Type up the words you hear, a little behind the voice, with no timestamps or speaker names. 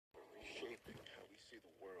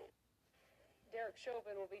Derek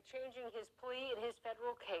Chauvin will be changing his plea in his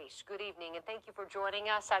federal case. Good evening, and thank you for joining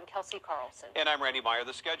us. I'm Kelsey Carlson. And I'm Randy Meyer.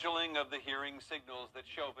 The scheduling of the hearing signals that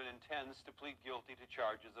Chauvin intends to plead guilty to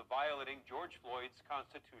charges of violating George Floyd's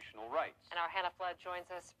constitutional rights. And our Hannah Flood joins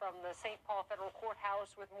us from the St. Paul Federal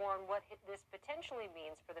Courthouse with more on what this potentially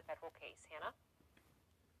means for the federal case. Hannah?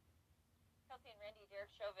 Kelsey and Randy,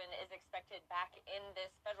 Derek Chauvin is expected back in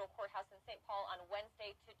this federal courthouse in St. Paul on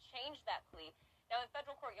Wednesday to change that plea. Now, in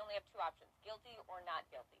federal court, you only have two options, guilty or not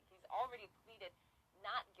guilty. He's already pleaded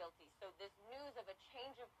not guilty, so this news of a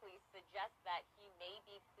change of plea suggests that he may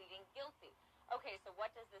be pleading guilty. Okay, so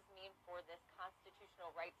what does this mean for this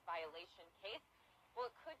constitutional rights violation case?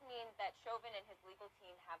 Well, it could mean that Chauvin and his legal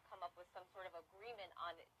team have come up with some sort of agreement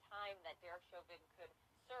on time that Derek Chauvin could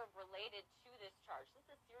serve related to this charge. This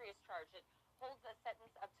is a serious charge. It holds a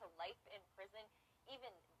sentence up to life in prison,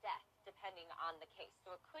 even death, depending on the case.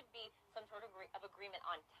 So it could be some sort of agreement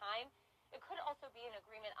on time. It could also be an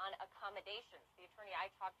agreement on accommodations. The attorney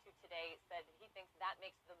I talked to today said he thinks that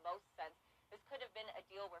makes the most sense. This could have been a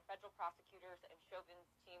deal where federal prosecutors and Chauvin's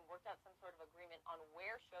team worked out some sort of agreement on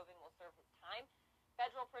where Chauvin will serve his time.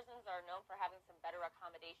 Federal prisons are known for having some better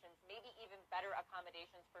accommodations, maybe even better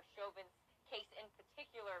accommodations for Chauvin's case in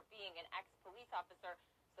particular, being an ex-police officer.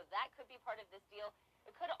 So that could be part of this deal.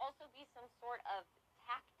 It could also be some sort of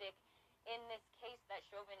tactic in this case that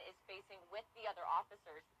Chauvin is facing with the other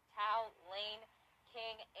officers. Tal, Lane,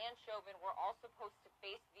 King, and Chauvin were all supposed to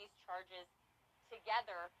face these charges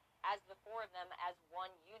together as the four of them as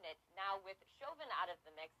one unit. Now, with Chauvin out of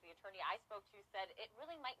the mix, the attorney I spoke to said it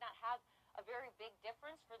really might not have a very big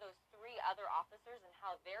difference for those three other officers and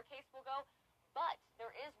how their case will go. But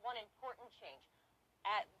there is one important change.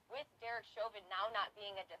 With Derek Chauvin now not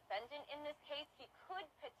being a defendant in this case, he could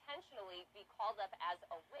potentially be called up as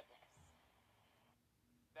a witness.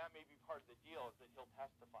 That may be part of the deal, is that he'll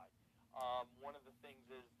testify. One of the things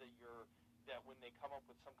is that when they come up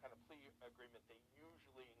with some kind of plea agreement, they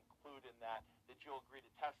usually include in that you'll agree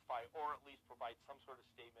to testify or at least provide some sort of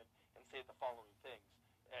statement and say the following things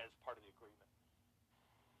as part of the agreement.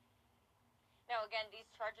 Now, again, these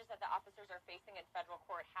charges that the officers are facing in federal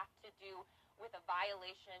court have to do with a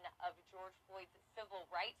violation of George Floyd's civil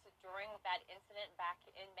rights during that incident back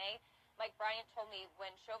in May. Mike Bryant told me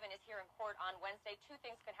when Chauvin is here in court on Wednesday, two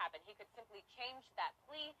things could happen. He could simply change that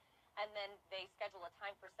plea, and then they schedule a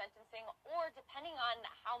time for sentencing, or depending on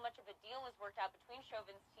how much of a deal is worked out between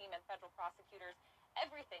Chauvin's team and federal prosecutors,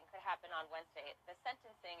 everything could happen on Wednesday, the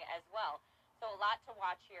sentencing as well. So a lot to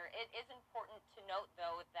watch here. It is important to note,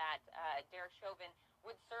 though, that Derek Chauvin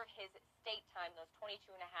would serve his state time, those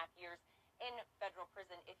 22 and a half years in federal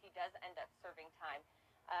prison, if he does end up serving time.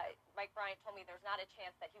 Mike Bryant told me there's not a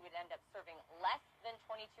chance that he would end up serving less than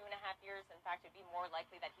 22 and a half years. In fact, it'd be more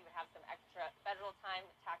likely that he would have some extra federal time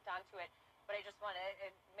tacked onto it. But I just want to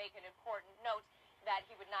make an important note that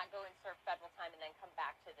he would not go and serve federal time and then come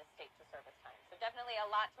back to the state to serve his time. So definitely a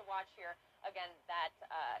lot to watch here. Again, that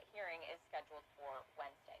hearing is scheduled for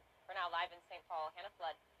Wednesday. For now, live in St. Paul, Hannah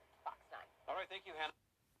Flood, Fox 9. All right, thank you, Hannah.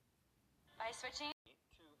 By switching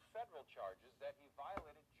To federal charges that he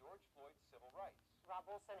violated George Floyd's civil rights. Rob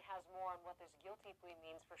Wilson has more on what this guilty plea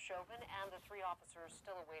means for Chauvin and the three officers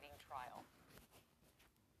still awaiting trial.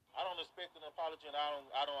 I don't expect an apology, and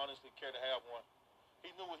I don't honestly care to have one.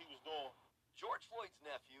 He knew what he was doing. George Floyd's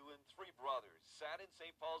nephew and three brothers sat in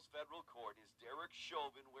St. Paul's federal court as Derek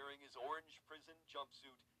Chauvin, wearing his orange prison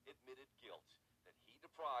jumpsuit, admitted guilt that he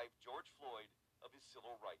deprived George Floyd of his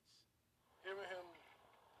civil rights. Hearing him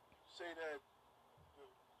say that the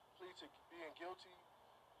plea to being guilty,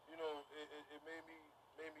 it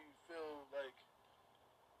made me feel like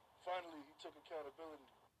finally he took accountability.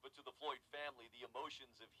 But to the Floyd family, the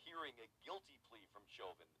emotions of hearing a guilty plea from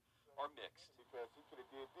Chauvin are mixed. Because he could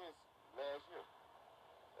have did this last year.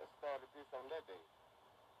 That started this on that day.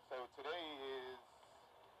 So today is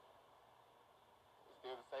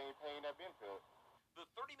still the same pain I've been felt. The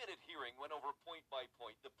 30-minute hearing went over point by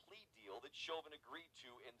point the plea deal that Chauvin agreed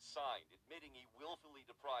to and signed, admitting he willfully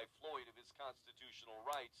deprived Floyd of his constitutional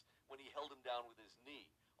rights when he held him down with his knee,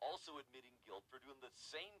 also admitting guilt for doing the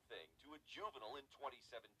same thing to a juvenile in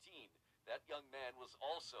 2017. That young man was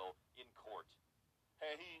also in court.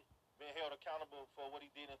 Had he been held accountable for what he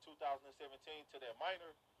did in 2017 to that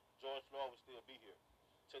minor, George Floyd would still be here.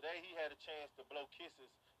 Today he had a chance to blow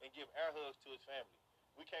kisses and give air hugs to his family.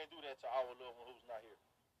 We can't do that to our little one who's not here.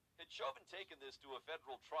 Had Chauvin taken this to a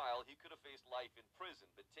federal trial, he could have faced life in prison.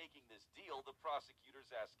 But taking this deal, the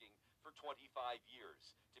prosecutor's asking for 25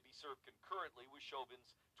 years to be served concurrently with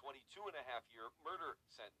Chauvin's 22-and-a-half-year murder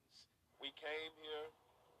sentence. We came here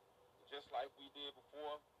just like we did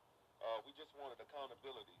before. We just wanted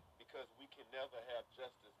accountability because because we can never have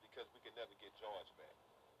justice because we can never get George back.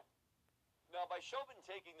 Now, by Chauvin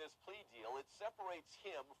taking this plea deal, it separates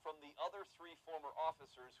him from the other 3 former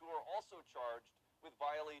officers who are also charged with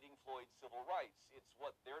violating Floyd's civil rights. It's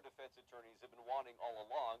what their defense attorneys have been wanting all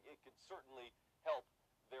along. It could certainly help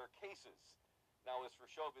their cases. Now, as for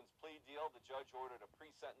Chauvin's plea deal, the judge ordered a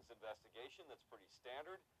pre-sentence investigation. That's pretty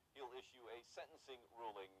standard. He'll issue a sentencing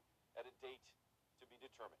ruling at a date to be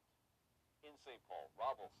determined. In St. Paul,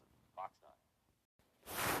 Rob Olson, Fox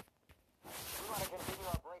 9. We want to continue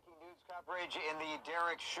our breaking news coverage in the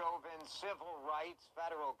Derek Chauvin civil rights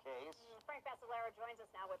federal case. Frank Vassalero joins us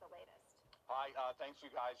now with the latest. Hi, thanks you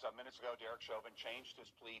guys. Minutes ago, Derek Chauvin changed his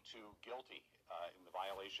plea to guilty in the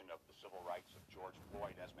violation of the civil rights of George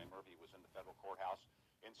Floyd. Esme Murphy was in the federal courthouse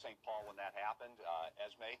in St. Paul when that happened.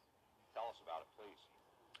 Esme, tell us about it, please.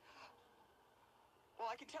 Well,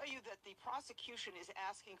 I can tell you that the prosecution is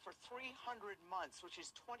asking for 300 months, which is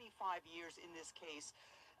 25 years in this case.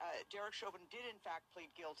 Derek Chauvin did, in fact, plead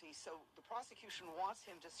guilty, so the prosecution wants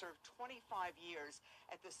him to serve 25 years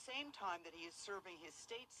at the same time that he is serving his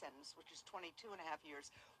state sentence, which is 22 and a half years.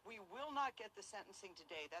 We will not get the sentencing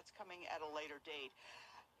today. That's coming at a later date.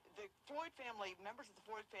 The Floyd family, members of the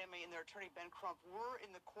Floyd family and their attorney, Ben Crump, were in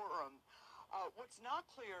the courtroom. What's not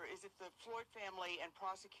clear is if the Floyd family and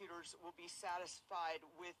prosecutors will be satisfied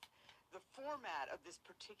with the format of this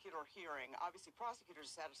particular hearing. Obviously, prosecutors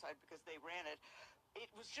are satisfied because they ran it. It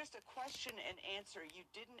was just a question and answer. You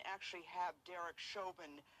didn't actually have Derek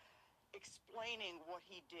Chauvin explaining what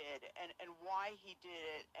he did and why he did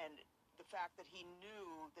it, and the fact that he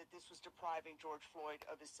knew that this was depriving George Floyd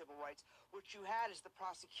of his civil rights. What you had is the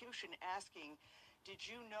prosecution asking, did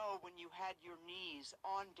you know when you had your knees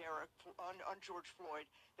on George Floyd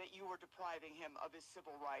that you were depriving him of his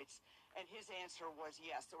civil rights? And his answer was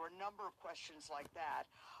yes. There were a number of questions like that.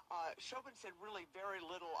 Chauvin said really very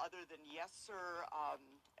little other than yes, sir.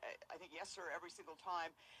 I think yes, sir, every single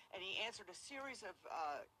time. And he answered a series of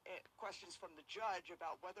questions from the judge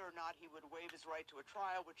about whether or not he would waive his right to a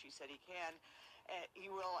trial, which he said he can.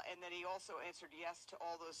 He will, and then he also answered yes to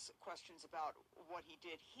all those questions about what he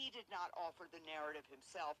did. He did not offer the narrative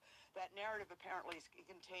himself. That narrative apparently is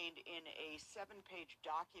contained in a 7-page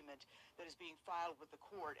document that is being filed with the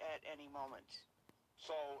court at any moment.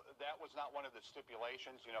 So that was not one of the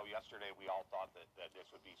stipulations. You know, yesterday we all thought that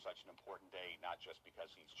this would be such an important day, not just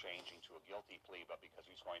because he's changing to a guilty plea, but because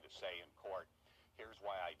he's going to say in court, here's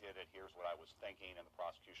why I did it, here's what I was thinking, and the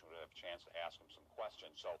prosecution would have a chance to ask him some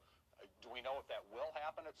questions. So do we know if that will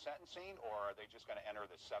happen at sentencing, or are they just going to enter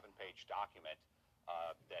the 7-page document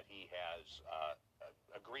that he has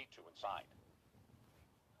agreed to and signed?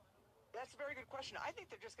 That's a very good question. I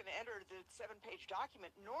think they're just going to enter the 7-page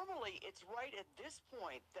document. Normally, it's right at this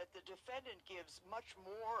point that the defendant gives much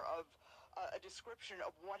more of a description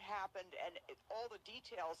of what happened and all the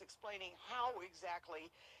details explaining how exactly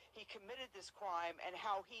he committed this crime and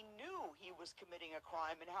how he knew he was committing a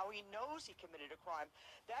crime and how he knows he committed a crime.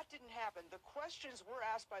 That didn't happen. The questions were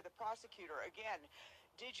asked by the prosecutor. Again,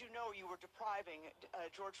 did you know you were depriving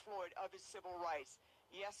George Floyd of his civil rights?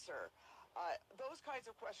 Yes, sir. Those kinds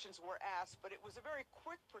of questions were asked, but it was a very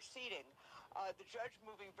quick proceeding. The judge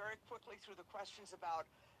moving very quickly through the questions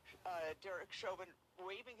about Derek Chauvin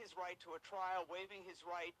waiving his right to a trial, waiving his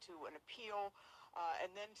right to an appeal,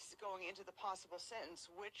 and then going into the possible sentence,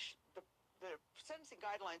 which the sentencing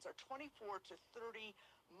guidelines are 24 to 30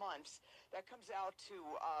 months. That comes out to,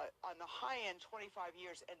 on the high end, 25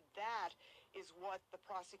 years, and that is what the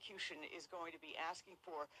prosecution is going to be asking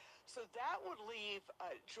for. So that would leave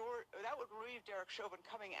Derek Chauvin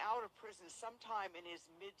coming out of prison sometime in his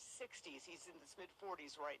mid-60s. He's in his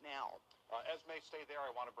mid-40s right now. Esme, stay there.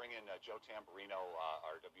 I want to bring in Joe Tamburino,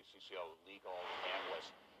 our WCCO legal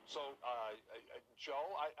analyst. So,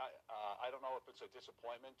 Joe, I don't know if it's a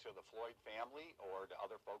disappointment to the Floyd family or to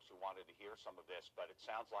other folks who wanted to hear some of this, but it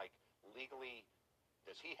sounds like legally,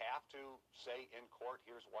 does he have to say in court,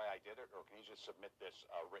 here's why I did it, or can he just submit this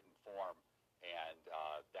written form and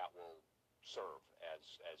that will serve as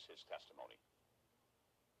his testimony?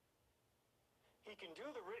 He can do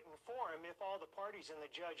the written form if all the parties and the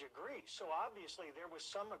judge agree. So obviously there was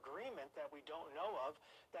some agreement that we don't know of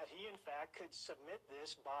that he in fact could submit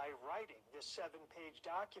this by writing, this 7-page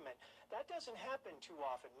document. That doesn't happen too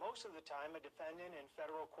often. Most of the time a defendant in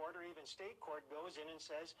federal court or even state court goes in and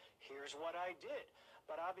says, here's what I did.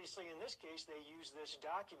 But obviously in this case they use this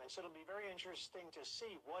document. So it'll be very interesting to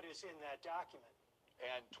see what is in that document.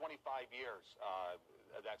 And 25 years,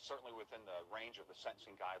 that's certainly within the range of the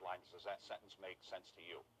sentencing guidelines. Does that sentence make sense to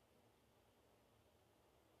you?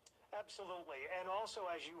 Absolutely. And also,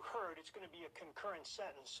 as you heard, it's going to be a concurrent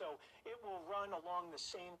sentence. So it will run along the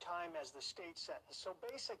same time as the state sentence. So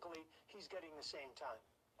basically, he's getting the same time.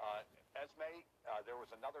 Esme, there was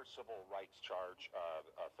another civil rights charge,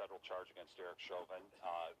 a federal charge against Derek Chauvin.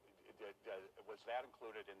 Was that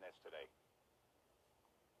included in this today?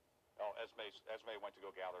 Oh, Esme went to go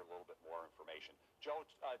gather a little bit more information. Joe,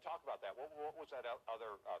 talk about that. What was that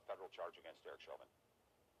other federal charge against Derek Chauvin?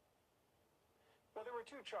 Well, there were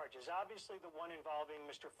two charges. Obviously, the one involving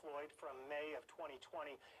Mr. Floyd from May of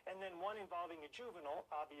 2020, and then one involving a juvenile,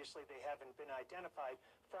 obviously they haven't been identified,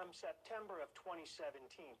 from September of 2017.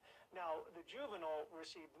 Now, the juvenile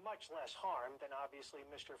received much less harm than obviously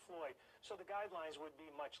Mr. Floyd, so the guidelines would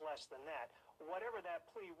be much less than that. Whatever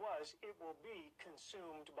that plea was, it will be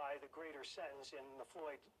consumed by the greater sentence in the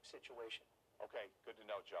Floyd situation. Okay, good to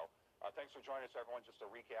know, Joe. Thanks for joining us, everyone. Just to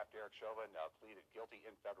recap, Derek Chauvin pleaded guilty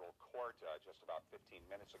in federal court just about 15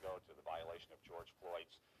 minutes ago to the violation of George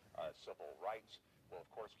Floyd's civil rights. We'll, of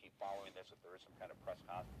course, keep following this. If there is some kind of press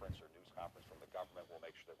conference or news conference from the government, we'll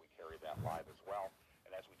make sure that we carry that live as well.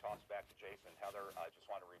 And as we toss back to Jason and Heather, I just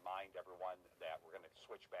want to remind everyone that we're going to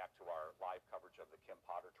switch back to our live coverage of the Kim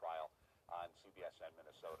Potter trial on CBSN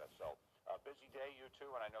Minnesota. So busy day, you two,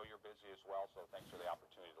 and I know you're busy as well, so thanks for the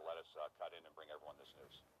opportunity to let us cut in and bring everyone this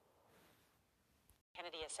news.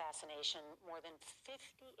 Kennedy assassination, more than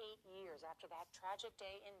 58 years after that tragic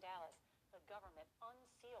day in Dallas, the government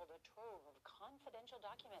unsealed a trove of confidential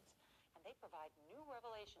documents, and they provide new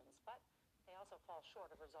revelations, but they also fall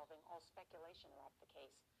short of resolving all speculation about the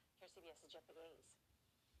case. Here's CBS's Jeff Begays.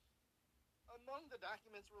 Among the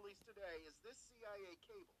documents released today is this CIA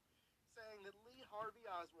cable saying that Lee Harvey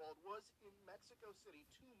Oswald was in Mexico City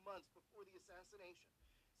 2 months before the assassination,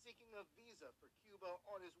 seeking a visa for Cuba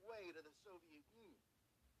on his way to the Soviet Union.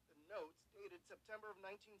 The notes, dated September of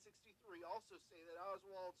 1963, also say that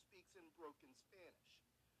Oswald speaks in broken Spanish.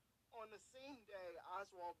 On the same day,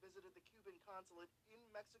 Oswald visited the Cuban consulate in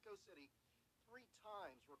Mexico City 3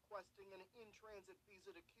 times, requesting an in-transit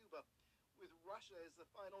visa to Cuba, with Russia as the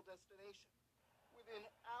final destination. Within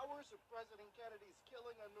hours of President Kennedy's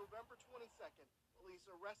killing on November 22nd, police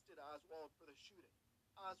arrested Oswald for the shooting.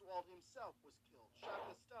 Oswald himself was killed, shot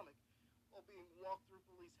in the stomach, while being walked through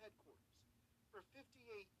police headquarters. For 58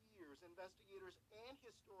 years, investigators and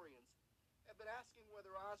historians have been asking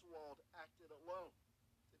whether Oswald acted alone.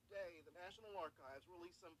 Today, the National Archives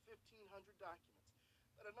released some 1,500 documents,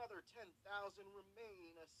 but another 10,000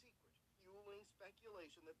 remain a secret, fueling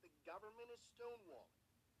speculation that the government is stonewalling.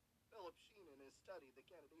 Philip Sheenan has studied the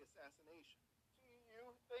Kennedy assassination. Do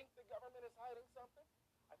you think the government is hiding something?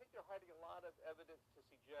 I think they're hiding a lot of evidence to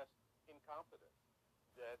suggest incompetence,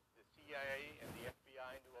 that the CIA and the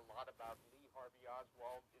FBI knew a lot about Lee Harvey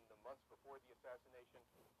Oswald in the months before the assassination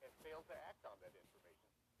and failed to act on that information.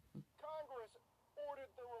 Congress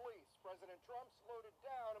ordered the release. President Trump slowed it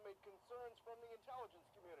down amid concerns from the intelligence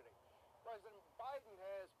community. President Biden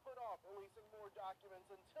has put off releasing more documents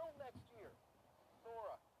until next year.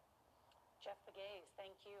 Nora. Jeff Begays,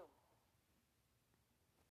 thank you.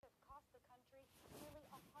 Has cost the country nearly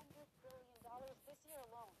 $100 billion this year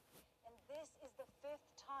alone. And this is the 5th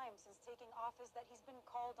time since taking office that he's been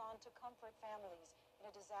called on to comfort families in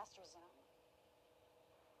a disaster zone.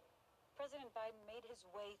 President Biden made his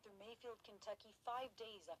way through Mayfield, Kentucky 5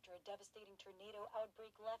 days after a devastating tornado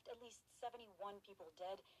outbreak left at least 71 people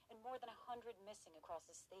dead and more than 100 missing across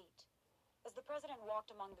the state. As the president walked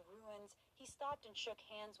among the ruins, he stopped and shook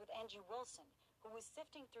hands with Angie Wilson, who was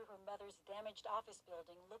sifting through her mother's damaged office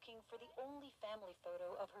building looking for the only family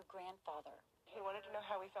photo of her grandfather. He wanted to know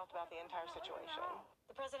how we felt about the entire situation.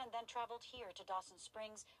 The president then traveled here to Dawson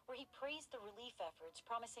Springs, where he praised the relief efforts,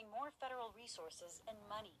 promising more federal resources and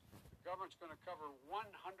money. The government's going to cover 100%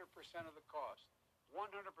 of the cost. 100%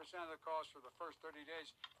 of the cost for the first 30 days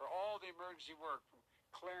for all the emergency work, from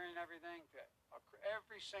clearing everything to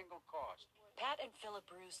every single cost. Pat and Philip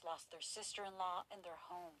Bruce lost their sister-in-law and their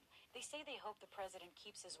home. They say they hope the president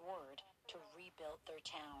keeps his word to rebuild their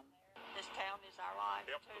town. This town is our life,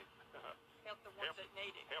 help too. Help the ones that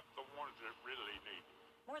need it. Help the ones that really need it.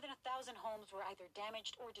 More than 1,000 homes were either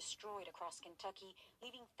damaged or destroyed across Kentucky,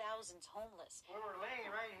 leaving thousands homeless. We were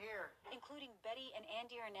laying right here. Including Betty and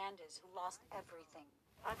Andy Hernandez, who lost everything.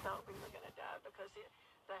 I thought we were going to die because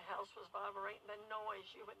the house was vibrating, the noise.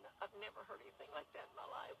 I've never heard anything like that in my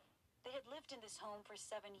life. They had lived in this home for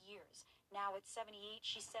 7 years. Now at 78,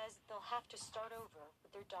 she says they'll have to start over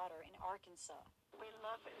with their daughter in Arkansas. We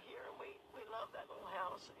love it here. We love that little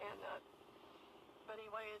house. And but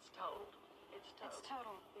anyway, it's totaled. It's total. It's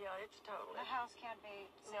total. Yeah, it's total. The house can't be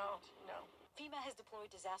saved. No. FEMA has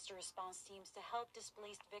deployed disaster response teams to help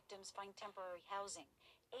displaced victims find temporary housing.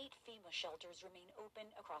 8 FEMA shelters remain open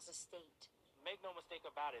across the state. Make no mistake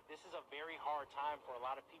about it, this is a very hard time for a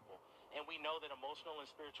lot of people. And we know that emotional and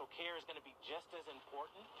spiritual care is going to be just as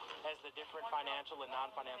important as the different financial and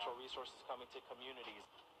non-financial resources coming to communities.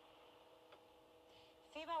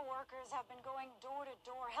 FEMA workers have been going door to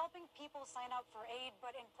door, helping people sign up for aid,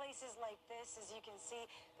 but in places like this, as you can see,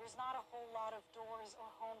 there's not a whole lot of doors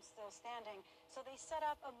or homes still standing. So they set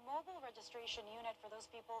up a mobile registration unit for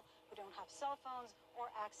those people who don't have cell phones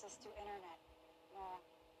or access to internet. Nora.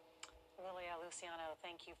 Lilia Luciano,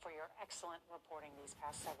 thank you for your excellent reporting these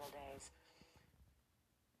past several days.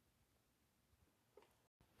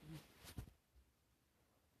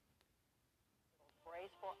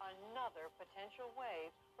 Brace for another potential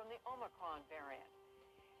wave from the Omicron variant.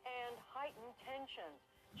 And heightened tensions.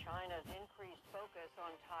 China's increased focus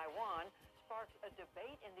on Taiwan sparks a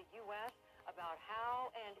debate in the U.S. about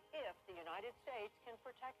how and if the United States can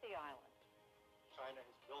protect the island. China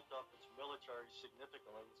has built up its military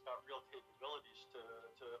significantly. It's got real capabilities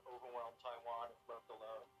to overwhelm Taiwan if left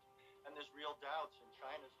alone. And there's real doubts in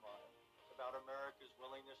China's mind about America's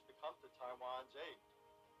willingness to come to Taiwan's aid.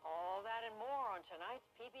 All that and more on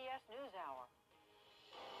tonight's PBS NewsHour.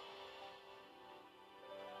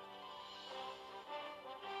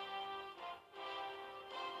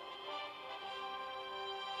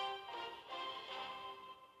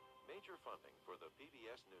 Major funding for the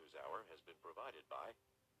PBS NewsHour has been provided by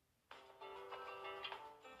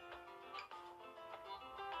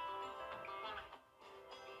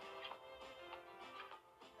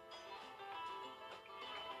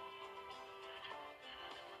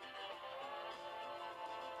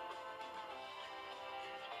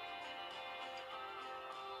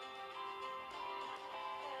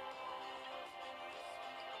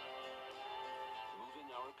moving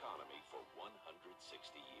our economy for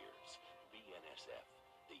 160 years. BNSF,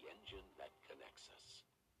 the engine that connects us.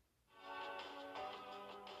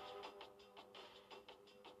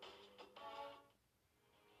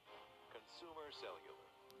 Consumer Cellular.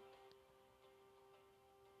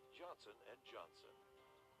 Johnson & Johnson.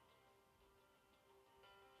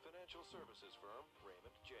 Financial services firm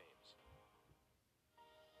Raymond James.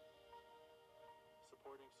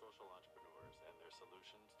 Supporting social entrepreneurs and their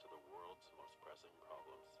solutions to the world's most pressing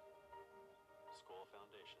problems.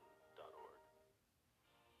 SchoolFoundation.org.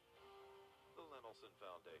 The Lemelson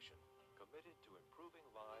Foundation, committed to improving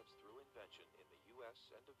lives through invention in the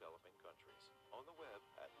U.S. and developing countries. On the web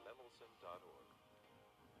at lemelson.org.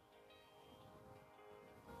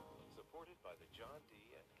 Supported by the John D.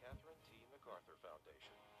 and Catherine T. MacArthur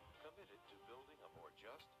Foundation, committed to building a more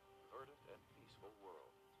just, verdant, and peaceful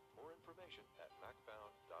world. More information at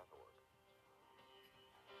macfound.org.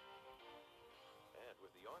 And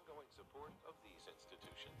with the ongoing support of these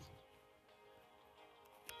institutions.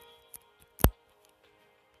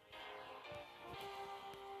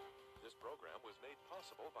 This program was made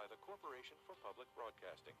possible by the Corporation for Public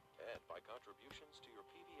Broadcasting and by contributions to your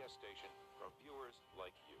PBS station from viewers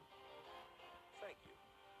like you. Thank you.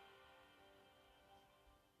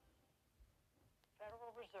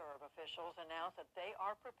 Federal Reserve officials announced that they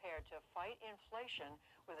are prepared to fight inflation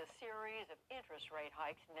with a series of interest rate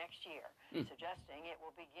hikes next year, suggesting it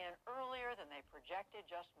will begin earlier than they projected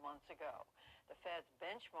just months ago. The Fed's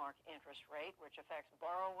benchmark interest rate, which affects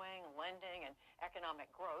borrowing, lending, and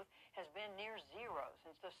economic growth, has been near zero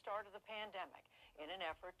since the start of the pandemic in an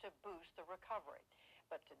effort to boost the recovery.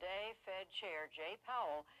 But today, Fed Chair Jay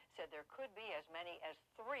Powell said there could be as many as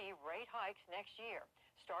 3 rate hikes next year,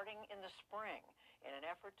 starting in the spring, in an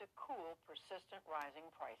effort to cool persistent rising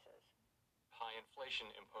prices. High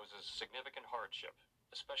inflation imposes significant hardship,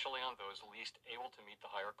 especially on those least able to meet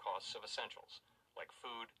the higher costs of essentials, like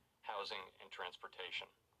food, housing, and transportation.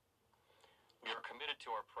 We are committed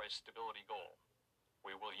to our price stability goal.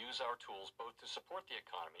 We will use our tools both to support the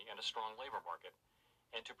economy and a strong labor market,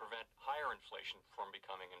 and to prevent higher inflation from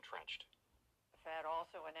becoming entrenched. The Fed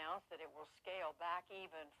also announced that it will scale back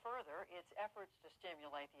even further its efforts to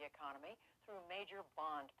stimulate the economy through major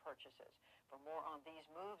bond purchases. For more on these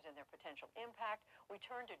moves and their potential impact, we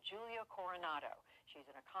turn to Julia Coronado. She's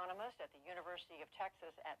an economist at the University of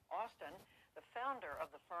Texas at Austin, the founder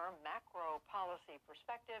of the firm Macro Policy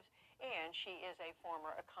Perspectives, and she is a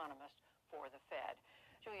former economist for the Fed.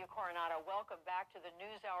 Julia Coronado, welcome back to the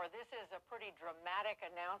NewsHour. This is a pretty dramatic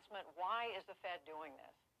announcement. Why is the Fed doing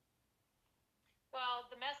this? Well,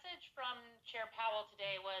 the message from Chair Powell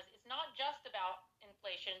today was it's not just about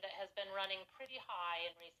inflation that has been running pretty high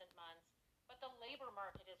in recent months, but the labor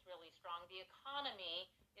market is really strong. The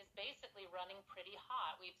economy is basically running pretty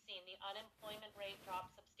hot. We've seen the unemployment rate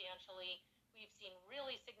drop substantially. We've seen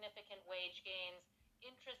really significant wage gains,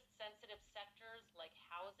 Interest-sensitive sectors like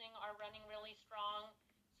housing are running really strong.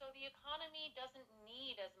 So the economy doesn't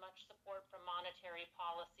need as much support from monetary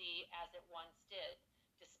policy as it once did.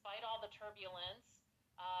 Despite all the turbulence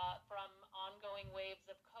from ongoing waves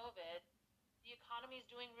of COVID, the economy is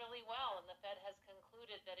doing really well, and the Fed has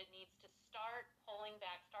concluded that it needs to start pulling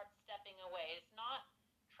back, start stepping away. It's not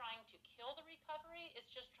trying to kill the recovery, it's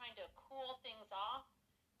just trying to cool things off,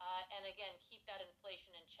 and again, keep that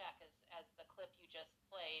inflation in check, as the clip you just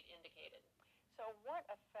played indicated. So what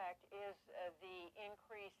effect is the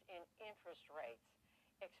increase in interest rates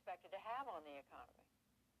expected to have on the economy?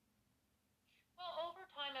 Well, over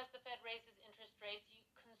time, as the Fed raises interest rates,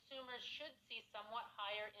 consumers should see somewhat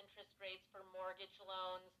higher interest rates for mortgage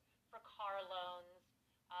loans, for car loans,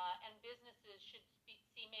 and businesses should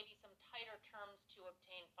see maybe some tighter terms to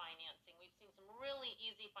obtain financing. We've seen some really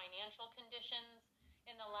easy financial conditions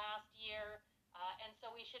in the last year, and so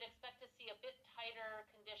we should expect to see a bit tighter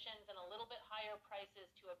conditions and a little bit higher prices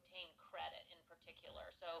to obtain credit in particular.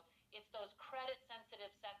 So it's those credit-sensitive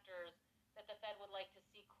sectors that the Fed would like to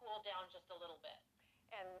see cool down just a little bit.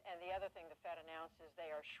 And the other thing the Fed announced is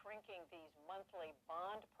they are shrinking these monthly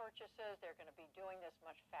bond purchases. They're going to be doing this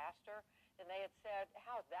much faster than they had said.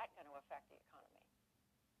 How is that going to affect the economy?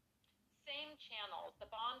 Same channels.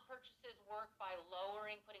 The bond purchases work by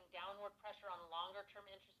putting downward pressure on longer-term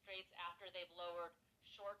interest rates after they've lowered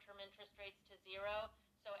short-term interest rates to zero.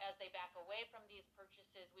 So as they back away from these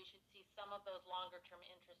purchases, we should see some of those longer-term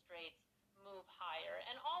interest rates move higher.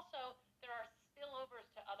 And also, there are spillovers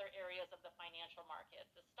to other areas of the financial markets.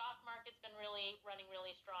 The stock market's been running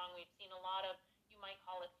really strong. We've seen a lot of, you might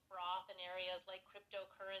call it froth in areas like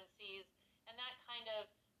cryptocurrencies, and that kind of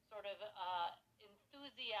sort of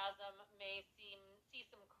enthusiasm may see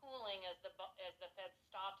some cooling as the Fed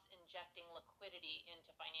stops injecting liquidity into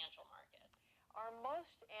financial markets. Are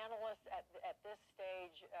most analysts at this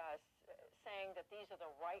stage saying that these are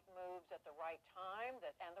the right moves at the right time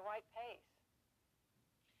and the right pace?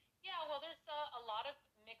 Yeah, well, there's a lot of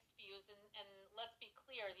mixed views, and let's be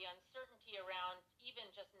clear, the uncertainty around even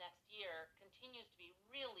just next year continues to be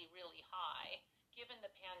really, really high, given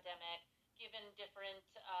the pandemic, given different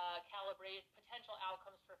potential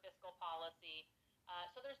outcomes for fiscal policy.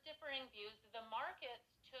 So there's differing views. The markets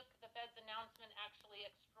took the Fed's announcement actually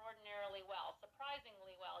extraordinarily well,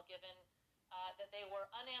 surprisingly well, given that they were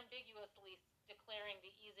unambiguously declaring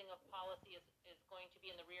the easing of policy is going to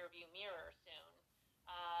be in the rearview mirror soon.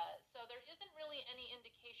 So there isn't really any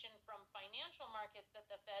indication from financial markets that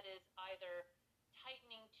the Fed is either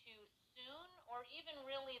tightening too soon or even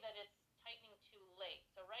really that it's tightening too late.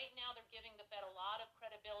 So right now they're giving the Fed a lot of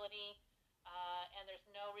credibility, and there's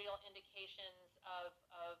no real indications of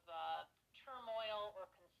turmoil or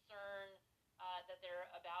concern that they're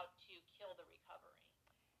about to kill the recovery.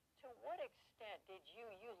 To what extent did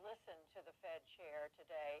you listen to the Fed chair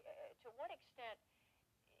today? To what extent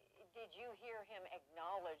did you hear him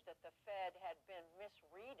acknowledge that the Fed had been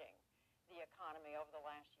misreading the economy over the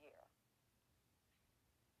last year?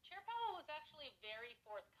 Chair Powell was actually very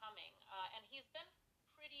forthcoming, and he's been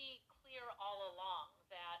pretty clear all along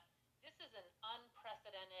that this is an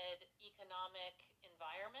unprecedented economic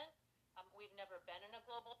environment. We've never been in a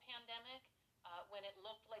global pandemic. When it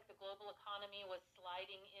looked like the global economy was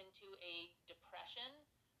sliding into a depression,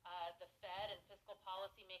 the Fed and fiscal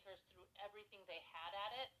policymakers threw everything they had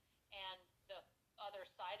at it. And the other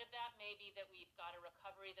side of that may be that we've got a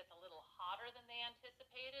recovery that's a little hotter than they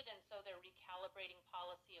anticipated, and so they're recalibrating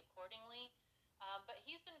policy accordingly. But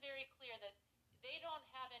he's been very clear that they don't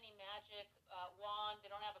have any magic wand. They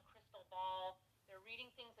don't have a crystal ball. They're reading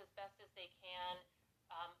things as best as they can.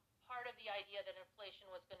 Part of the idea that inflation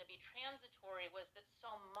was going to be transitory was that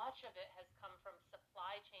so much of it has come from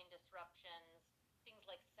supply chain disruptions, things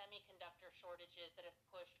like semiconductor shortages that have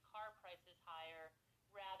pushed car prices higher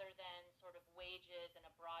rather than sort of wages and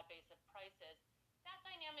a broad base of prices. That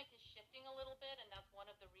dynamic is shifting a little bit, and that's one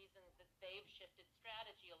of the reasons that they've shifted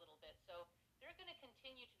strategy a little bit. So they're going to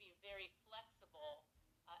continue to be very flexible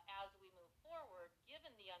as we move forward,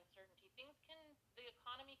 given the uncertainty. The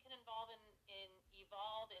economy can evolve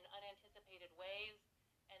in unanticipated ways,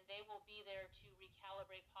 and they will be there to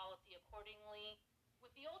recalibrate policy accordingly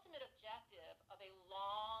with the ultimate objective of a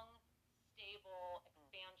long, stable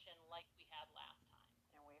expansion like we had last time.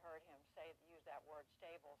 And we heard him use that word,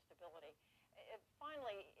 stability.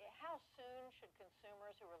 Finally, how soon should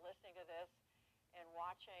consumers who are listening to this and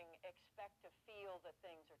watching expect to feel that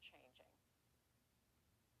things are changing?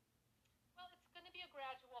 Well, it's going to be a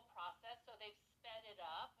gradual process, so they've sped it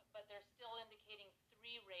up, but they're still indicating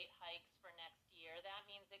 3 rate hikes for next year. That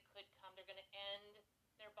means they're going to end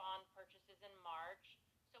their bond purchases in March,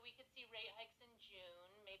 so we could see rate hikes in June,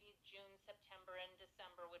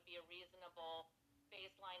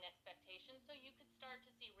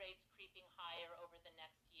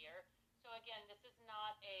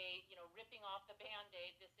 ripping off the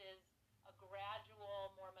Band-Aid. This is a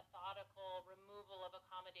gradual, more methodical removal of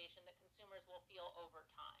accommodation that consumers will feel over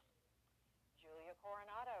time. Julia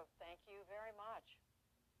Coronado, thank you very much.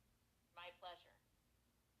 My pleasure.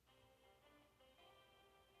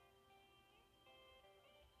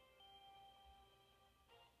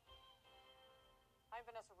 I'm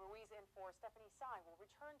Vanessa Ruiz in for Stephanie Tsai. We'll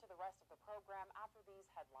return to the rest of the program after these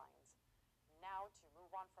headlines. Now to move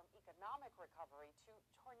on from economic recovery to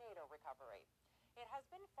tornado recovery. It has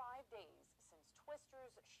been 5 days since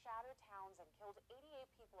twisters shattered towns and killed 88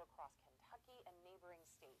 people across Kentucky and neighboring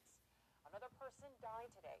states. Another person died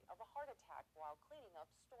today of a heart attack while cleaning up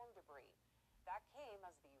storm debris. That came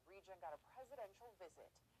as the region got a presidential visit.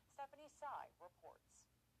 Stephanie Tsai reports.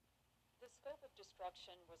 The scope of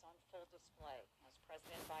destruction was on full display as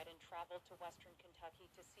President Biden traveled to western Kentucky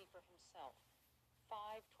to see for himself.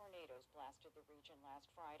 5 tornadoes blasted the region last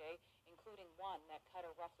Friday, including one that cut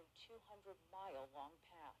a roughly 200-mile-long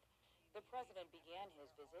path. The president began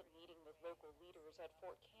his visit meeting with local leaders at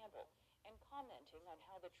Fort Campbell and commenting on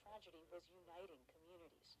how the tragedy was uniting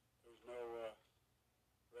communities. There's no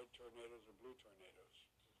red tornadoes or blue tornadoes.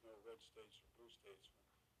 There's no red states or blue states when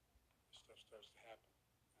this stuff starts to happen.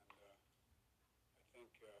 And I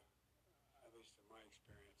think, at least in my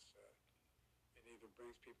experience, it either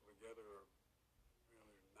brings people together or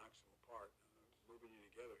really knocks them apart. Moving you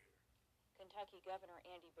together here. Kentucky Governor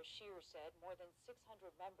Andy Beshear said more than 600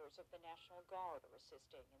 members of the National Guard are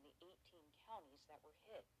assisting in the 18 counties that were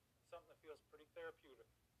hit. Something that feels pretty therapeutic.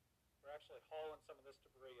 We're actually hauling some of this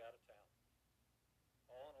debris out of town.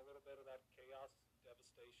 Hauling a little bit of that chaos,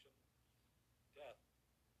 devastation, death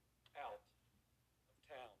out of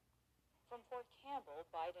town. From Fort Campbell,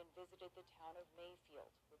 Biden visited the town of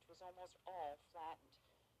Mayfield, which was almost all flattened.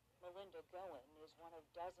 Melinda Goen is one of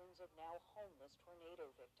dozens of now homeless tornado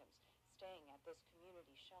victims staying at this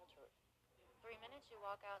community shelter. 3 minutes you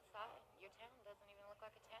walk outside, your town doesn't even look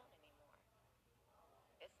like a town anymore.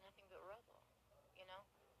 It's nothing but rubble, you know?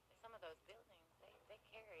 Some of those buildings, they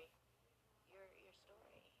carry your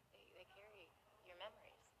story. They carry your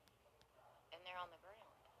memories. And they're on the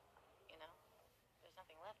ground, you know? There's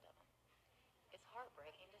nothing left of them. It's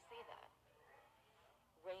heartbreaking to see that.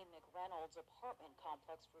 Ray McReynolds' apartment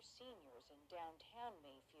complex for seniors in downtown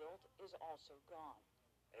Mayfield is also gone.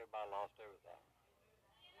 Everybody lost everything.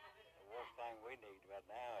 The worst thing we need right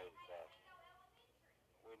now is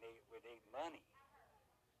we need money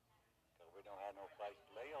because we don't have no place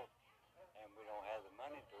to live and we don't have the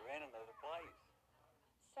money to rent another place.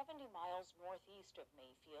 70 miles northeast of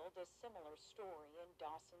Mayfield, a similar story in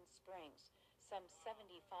Dawson Springs. Some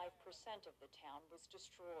 75% of the town was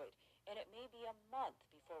destroyed, and it may be a month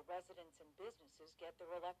before residents and businesses get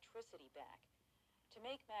their electricity back. To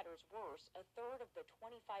make matters worse, a third of the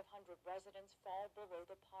 2,500 residents fall below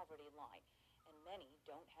the poverty line, and many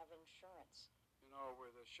don't have insurance. You know,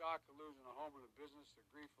 with the shock of losing a home and a business, the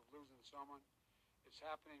grief of losing someone, it's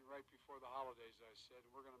happening right before the holidays, I said,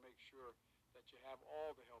 and we're going to make sure that you have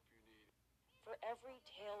all the help you need. For every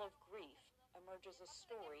tale of grief emerges a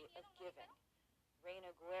story of giving.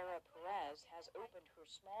 Reina Guerra Perez has opened her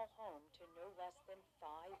small home to no less than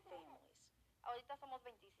 5 families. Ahorita somos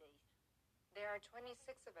 26. There are 26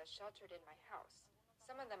 of us sheltered in my house.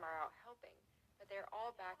 Some of them are out helping, but they're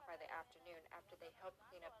all back by the afternoon after they help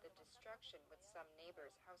clean up the destruction with some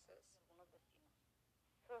neighbors' houses.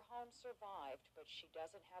 Her home survived, but she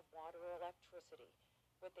doesn't have water or electricity.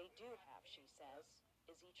 What they do have, she says,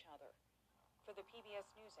 is each other. For the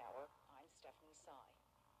PBS NewsHour, I'm Stephanie Tsai.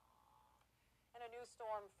 And a new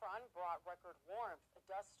storm front brought record warmth,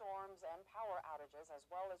 dust storms, and power outages, as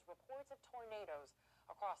well as reports of tornadoes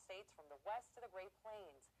across states from the west to the Great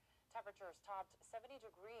Plains. Temperatures topped 70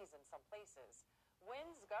 degrees in some places.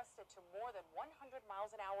 Winds gusted to more than 100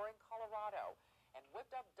 miles an hour in Colorado and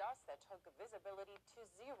whipped up dust that took visibility to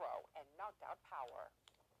zero and knocked out power.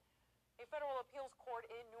 A federal appeals court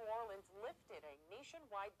in New Orleans lifted a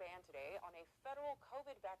nationwide ban today on a federal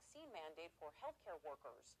COVID vaccine mandate for healthcare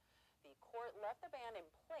workers. The court left the ban in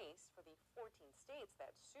place for the 14 states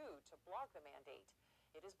that sued to block the mandate.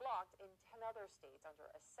 It is blocked in 10 other states under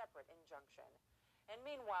a separate injunction. And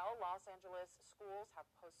meanwhile, Los Angeles schools have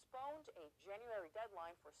postponed a January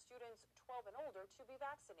deadline for students 12 and older to be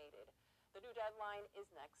vaccinated. The new deadline is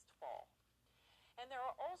next fall. And there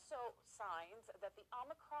are also signs that the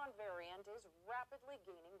Omicron variant is rapidly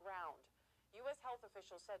gaining ground. U.S. health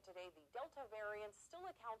officials said today the Delta variant still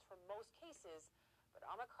accounts for most cases, but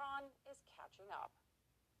Omicron is catching up.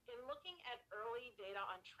 In looking at early data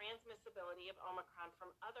on transmissibility of Omicron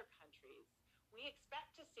from other countries, we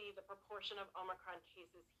expect to see the proportion of Omicron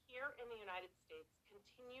cases here in the United States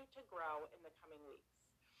continue to grow in the coming weeks.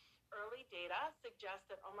 early data suggests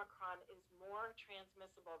that Omicron is more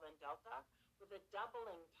transmissible than Delta, with a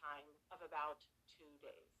doubling time of about 2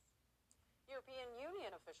 days. European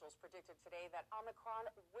Union officials predicted today that Omicron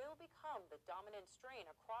will become the dominant strain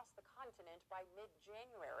across the continent by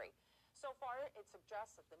mid-January. So far, it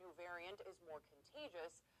suggests that the new variant is more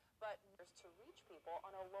contagious, but there's to reach people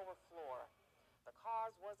on a lower floor. The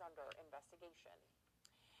cause was under investigation.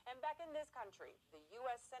 And back in this country, the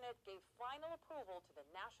U.S. Senate gave final approval to the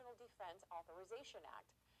National Defense Authorization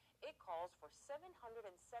Act. It calls for $770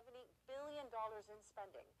 billion in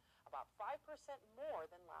spending, about 5% more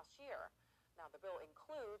than last year. Now, the bill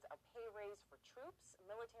includes a pay raise for troops,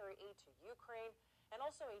 military aid to Ukraine, and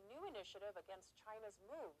also a new initiative against China's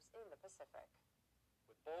moves in the Pacific.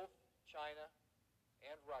 With both China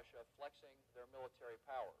and Russia flexing their military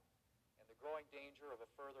power, and the growing danger of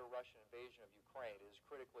a further Russian invasion of Ukraine, it is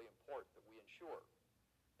critically important that we ensure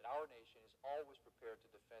that our nation is always prepared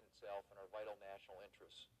to defend itself and our vital national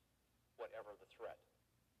interests, whatever the threat.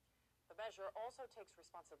 The measure also takes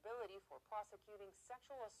responsibility for prosecuting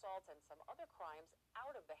sexual assaults and some other crimes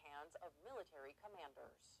out of the hands of military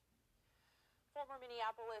commanders. Former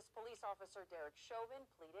Minneapolis police officer Derek Chauvin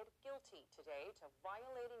pleaded guilty today to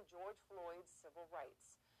violating George Floyd's civil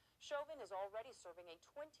rights. Chauvin is already serving a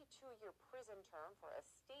 22-year prison term for a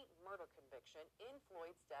state murder conviction in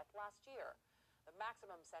Floyd's death last year. The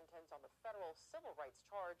maximum sentence on the federal civil rights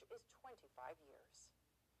charge is 25 years.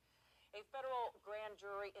 A federal grand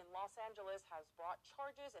jury in Los Angeles has brought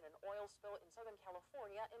charges in an oil spill in Southern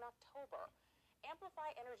California in October.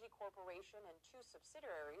 Amplify Energy Corporation and 2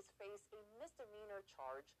 subsidiaries face a misdemeanor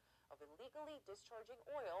charge of illegally discharging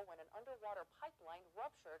oil when an underwater pipeline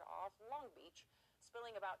ruptured off Long Beach,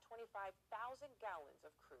 spilling about 25,000 gallons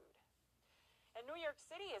of crude. And New York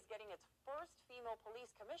City is getting its first female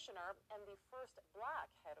police commissioner and the first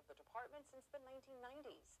black head of the department since the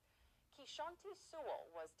 1990s. Keishanti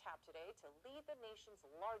Sewell was tapped today to lead the nation's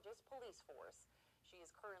largest police force. She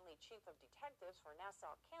is currently chief of detectives for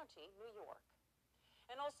Nassau County, New York.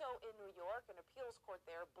 And also in New York, an appeals court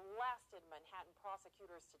there blasted Manhattan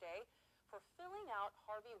prosecutors today for filling out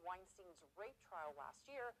Harvey Weinstein's rape trial last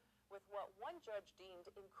year with what one judge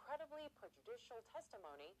deemed incredibly prejudicial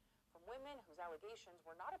testimony from women whose allegations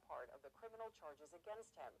were not a part of the criminal charges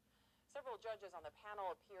against him. Several judges on the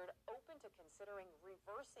panel appeared open to considering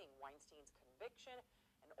reversing Weinstein's conviction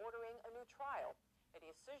and ordering a new trial. A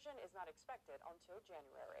decision is not expected until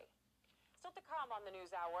January. Still to come on the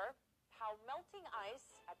NewsHour, how melting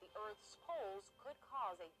ice at the Earth's poles could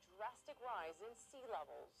cause a drastic rise in sea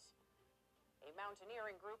levels. A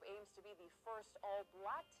mountaineering group aims to be the first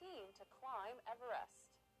all-black team to climb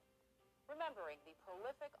Everest. Remembering the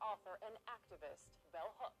prolific author and activist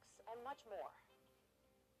Bell Hooks, and much more.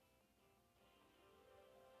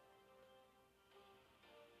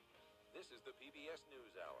 This is the PBS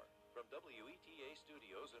NewsHour from WETA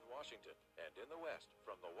Studios in Washington, and in the West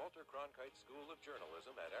from the Walter Cronkite School of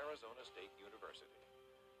Journalism at Arizona State University.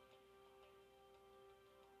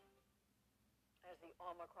 As the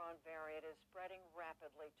Omicron variant is spreading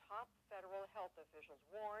rapidly, top federal health officials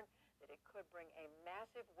warn that it could bring a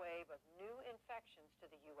massive wave of new infections to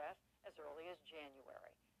the U.S. as early as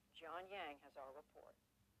January. John Yang has our report.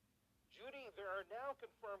 Judy, there are now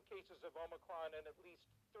confirmed cases of Omicron in at least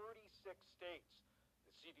 36 states.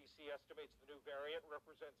 The CDC estimates the new variant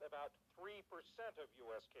represents about 3% of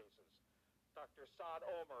U.S. cases. Dr. Saad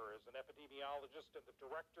Omer is an epidemiologist and the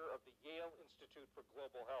director of the Yale Institute for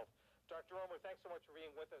Global Health. Dr. Omer, thanks so much for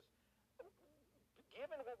being with us.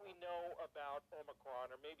 Given what we know about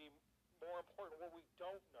Omicron, or maybe more important, what we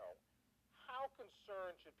don't know, how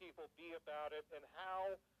concerned should people be about it, and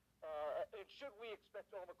how and should we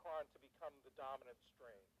expect Omicron to become the dominant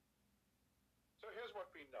strain? So here's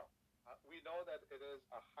what we know. We know that it is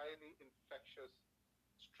a highly infectious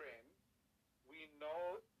strain. We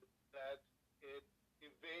know that it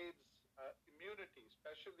evades immunity,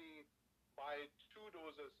 especially by 2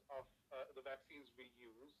 doses of the vaccines we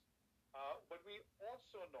use. But we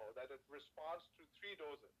also know that it responds to 3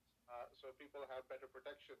 doses. So people have better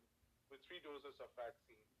protection with 3 doses of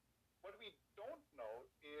vaccine. What we don't know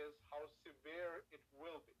is how severe it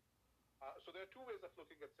will be. So there are 2 ways of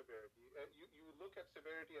looking at severity. You look at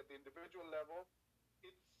severity at the individual level.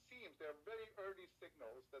 It seems there are very early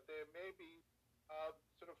signals that there may be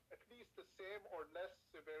sort of at least the same or less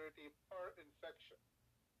severity per infection.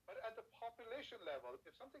 But at the population level,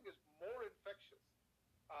 if something is more infectious,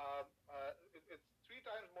 it's 3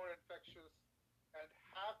 times more infectious and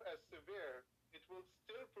half as severe, it will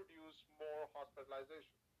still produce more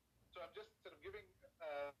hospitalization. So I'm just sort of giving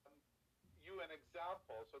you an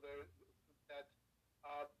example so that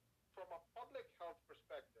from a public health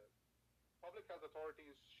perspective, public health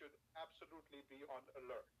authorities should absolutely be on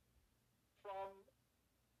alert. From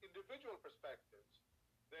individual perspectives,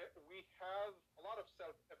 we have a lot of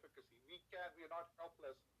self-efficacy. We are not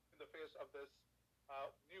helpless in the face of this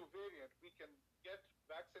new variant. We can get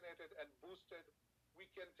vaccinated and boosted. We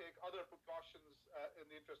can take other precautions in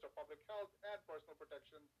the interest of public health and personal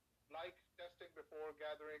protection, like testing before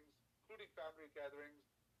gatherings, including family gatherings,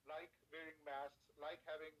 like wearing masks, like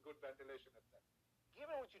having good ventilation, etc.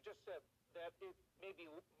 Given what you just said, that it may be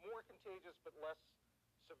more contagious but less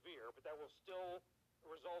severe, but that will still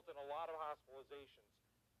result in a lot of hospitalizations,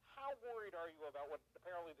 how worried are you about what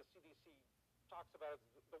apparently the CDC talks about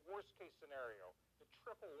as the worst-case scenario, the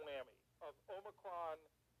triple whammy of Omicron,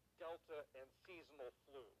 Delta, and seasonal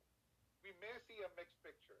flu? We may see a mixed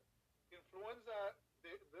picture. Influenza,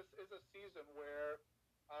 this is a season where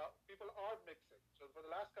people are mixing. So for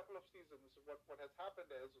the last couple of seasons, what has happened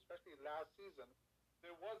is, especially last season,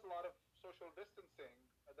 there was a lot of social distancing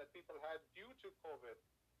that people had due to COVID.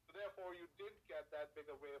 So therefore, you did get that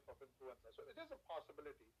bigger wave of influenza. So it is a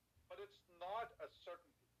possibility, but it's not a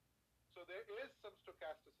certainty. So there is some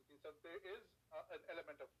stochasticity. So there is an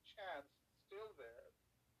element of chance still there.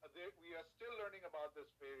 We are still learning about this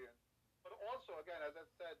variant. But also, again, as I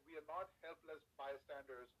said, we are not helpless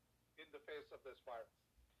bystanders in the face of this virus.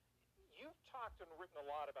 You've talked and written a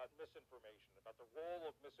lot about misinformation, about the role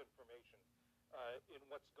of misinformation in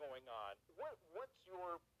what's going on. What's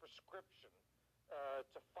your prescription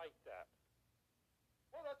to fight that?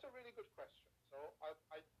 Well, that's a really good question. So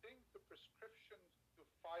I think the prescription to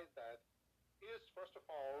fight that is, first of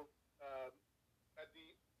all, at the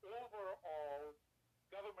overall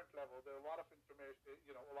government level, there are a lot of information,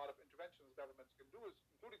 a lot of interventions governments can do,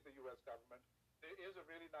 including the U.S. government. There is a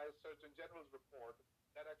really nice Surgeon General's report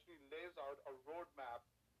that actually lays out a roadmap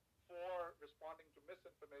for responding to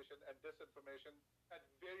misinformation and disinformation at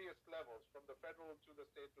various levels, from the federal to the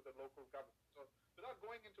state to the local government. So without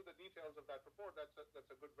going into the details of that report, that's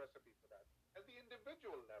a good recipe for that. At the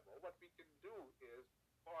individual level, what we can do is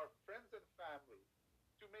for our friends and family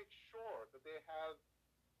to make sure that they have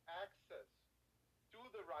access to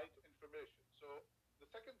the right information. So the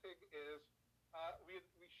second thing is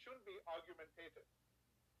we shouldn't be argumentative.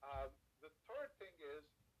 The third thing is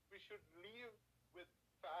we should leave with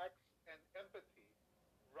facts and empathy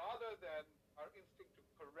rather than our instinct to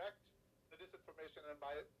correct the disinformation and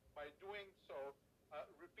by doing so,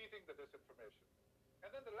 repeating the disinformation.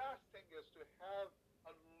 And then the last thing is to have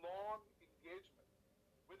a long engagement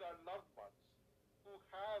with our loved ones who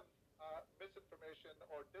have misinformation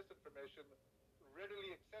or disinformation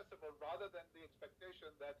readily accessible, rather than the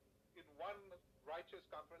expectation that in one righteous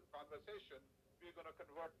conversation we're going to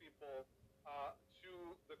convert people to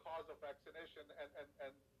the cause of vaccination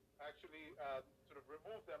and actually sort of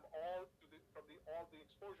remove them all from all the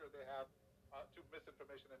exposure they have to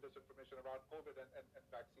misinformation and disinformation around COVID and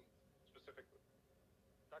vaccines specifically.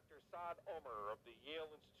 Dr. Saad Omer of the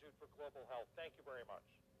Yale Institute for Global Health, thank you very much.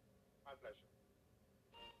 My pleasure.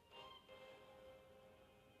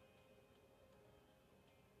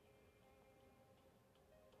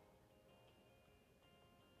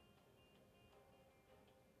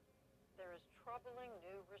 There is troubling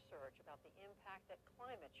new research about the impact that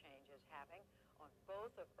climate change is having on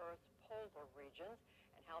both of Earth's polar regions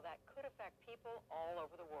and how that could affect people all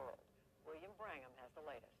over the world. William Brangham has the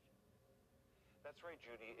latest. That's right,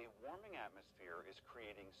 Judy. A warming atmosphere is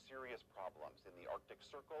creating serious problems in the Arctic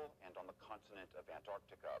Circle and on the continent of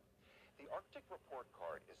Antarctica. The Arctic Report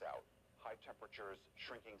Card is out. High temperatures,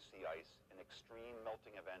 shrinking sea ice, and extreme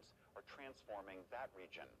melting events are transforming that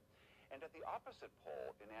region. And at the opposite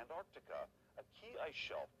pole, in Antarctica, a key ice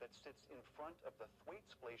shelf that sits in front of the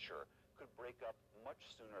Thwaites Glacier could break up much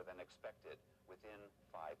sooner than expected, within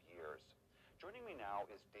 5 years. Joining me now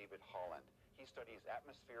is David Holland. He studies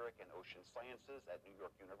atmospheric and ocean sciences at New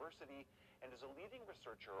York University and is a leading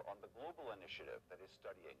researcher on the global initiative that is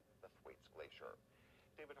studying the Thwaites Glacier.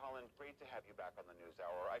 David Holland, great to have you back on the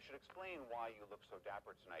NewsHour. I should explain why you look so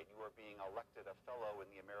dapper tonight. You are being elected a fellow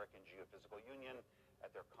in the American Geophysical Union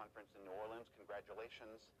at their conference in New Orleans.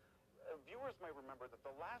 Congratulations. Viewers might remember that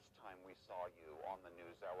the last time we saw you on the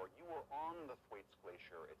NewsHour, you were on the Thwaites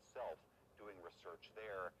Glacier itself doing research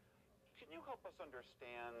there. Can you help us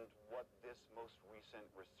understand what this most recent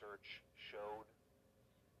research showed?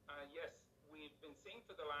 Yes, we've been seeing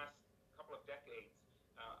for the last couple of decades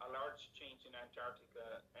a large change in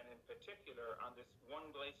Antarctica, and in particular on this one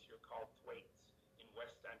glacier called Thwaites in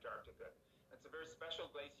West Antarctica. It's a very special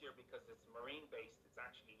glacier because it's marine-based. It's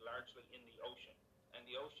actually largely in the ocean, and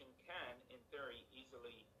the ocean can, in theory,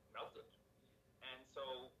 easily melt it. And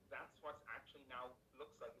so that's what's actually now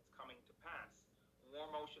looks like it's coming to pass.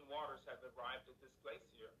 Warm ocean waters have arrived at this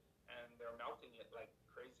glacier, and they're melting it like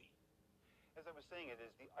crazy. As I was saying, it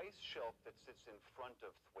is the ice shelf that sits in front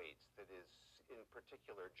of Thwaites that is in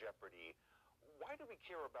particular jeopardy. Why do we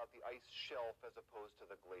care about the ice shelf as opposed to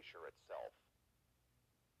the glacier itself?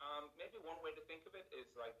 Maybe one way to think of it is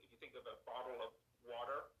like if you think of a bottle of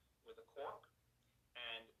water with a cork,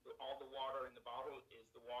 and all the water in the bottle is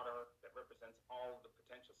the water that represents all the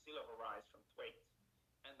potential sea level rise from Thwaites,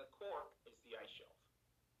 and the cork is the ice shelf.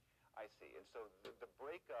 I see. And so the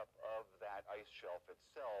breakup of that ice shelf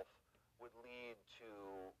itself would lead to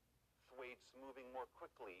Thwaites moving more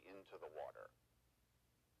quickly into the water.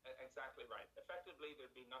 Exactly right. Effectively,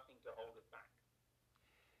 there'd be nothing to hold it back.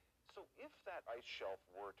 So if that ice shelf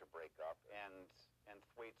were to break up and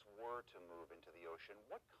Thwaites were to move into the ocean,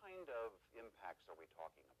 what kind of impacts are we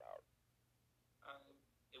talking about?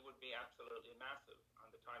 It would be absolutely massive on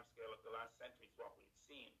the timescale of the last centuries, what we've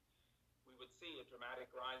seen. We would see a dramatic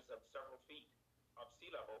rise of several feet of sea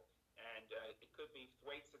level, and it could be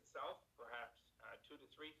Thwaites itself, perhaps 2 to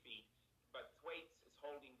 3 feet, but Thwaites is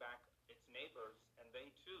holding back its neighbors, and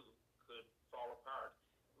they too could fall apart,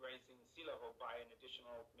 raising sea level by an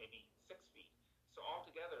additional maybe 6 feet. So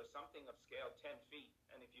altogether, something of scale 10 feet.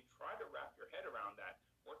 And if you try to wrap your head around that,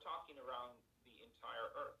 we're talking around the entire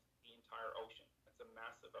Earth, the entire ocean. That's a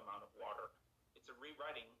massive amount of water. It's a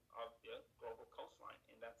rewriting of the global coastline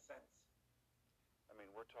in that sense. I mean,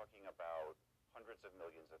 we're talking about hundreds of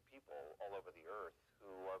millions of people all over the Earth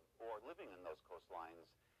who are living in those coastlines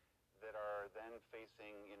that are then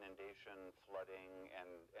facing inundation, flooding,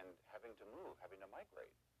 and having to move, having to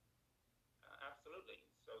migrate. Absolutely.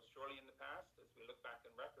 So surely in the past, as we look back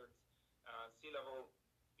in records, sea level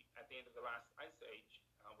at the end of the last ice age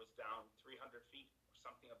was down 300 feet or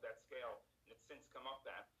something of that scale, and it's since come up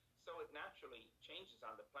that. So it naturally changes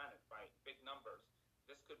on the planet by big numbers.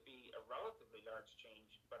 This could be a relatively large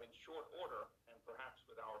change, but in short order and perhaps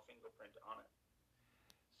with our fingerprint on it.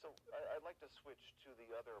 So I'd like to switch to the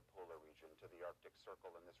other polar region, to the Arctic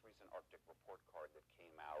Circle, and this recent Arctic report card that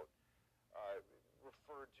came out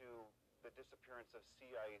referred to the disappearance of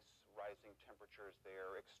sea ice, rising temperatures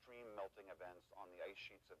there, extreme melting events on the ice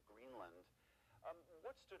sheets of Greenland.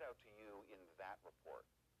 What stood out to you in that report?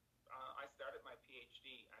 I started my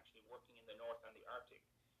PhD actually working in the north on the Arctic.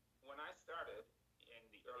 When I started in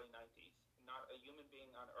the early 90s, not a human being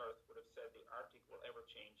on Earth would have said the Arctic will ever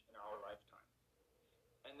change in our lifetime.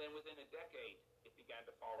 And then within a decade, it began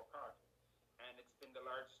to fall apart. And it's been the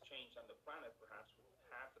largest change on the planet, perhaps, with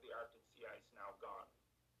half of the Arctic sea ice now gone.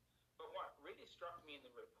 But what really struck me in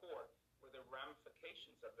the report were the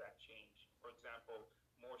ramifications of that change. For example,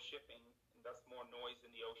 more shipping, and thus more noise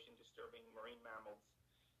in the ocean disturbing marine mammals,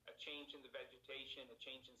 a change in the vegetation, a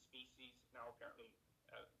change in species. Now apparently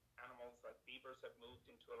animals like beavers have moved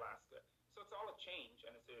into Alaska. So it's all a change,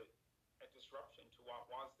 and it's a disruption to what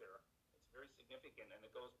was there. It's very significant, and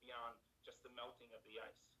it goes beyond just the melting of the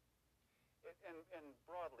ice. And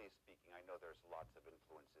broadly speaking, I know there's lots of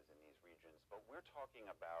influences in these regions, but we're talking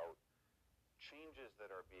about changes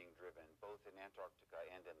that are being driven both in Antarctica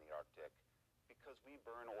and in the Arctic because we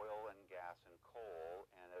burn oil and gas and coal,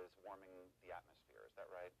 and it is warming the atmosphere. Is that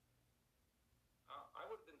right? I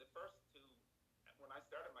would have been the first to, when I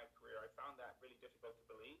started my career, I found that really difficult to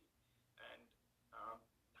believe. And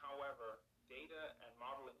however, data and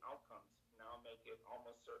modeling outcomes now make it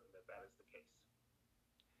almost certain that that is the case.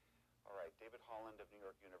 All right, David Holland of New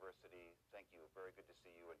York University, thank you. Very good to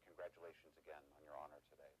see you, and congratulations again on your honor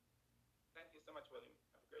today. Thank you so much, William.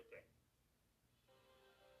 Have a great day.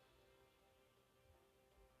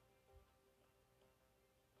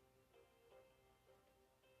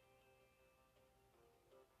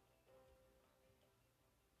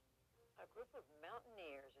 A group of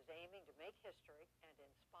mountaineers is aiming to make history and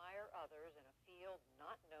inspire others in a field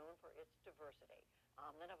not known for its diversity.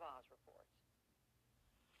 Amna Nawaz reports.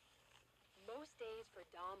 Most days for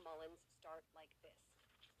Dom Mullins start like this.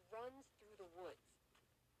 Runs through the woods.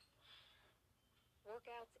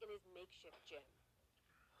 Workouts in his makeshift gym.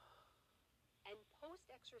 And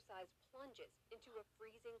post-exercise plunges into a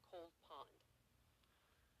freezing cold pond.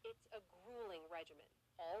 It's a grueling regimen,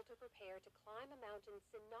 all to prepare to climb a mountain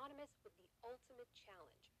synonymous with the ultimate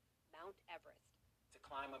challenge, Mount Everest. To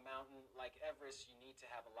climb a mountain like Everest, you need to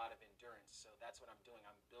have a lot of endurance, so that's what I'm doing.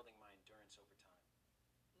 I'm building my endurance over time.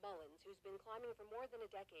 Mullins, who's been climbing for more than a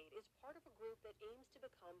decade, is part of a group that aims to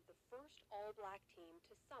become the first all-black team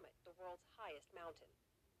to summit the world's highest mountain.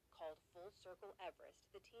 Called Full Circle Everest,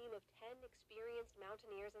 the team of 10 experienced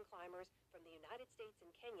mountaineers and climbers from the United States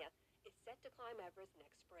and Kenya is set to climb Everest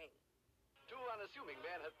next spring. two unassuming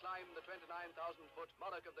men had climbed the 29,000-foot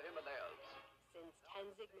monarch of the Himalayas. Since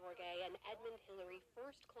Tenzing Norgay and Edmund Hillary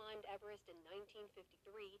first climbed Everest in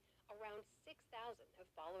 1953, around 6,000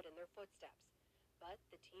 have followed in their footsteps. But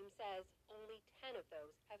the team says only 10 of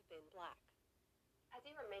those have been black. As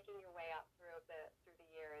you were making your way up through the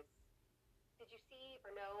years, did you see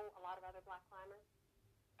or know a lot of other black climbers?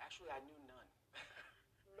 Actually, I knew none.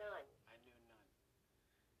 None. I knew none.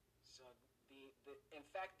 So in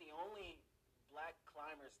fact, the only black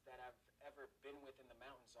climbers that I've ever been with in the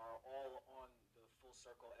mountains are all on the Full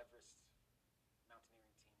Circle Everest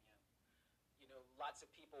mountaineering team, yeah. You know, lots of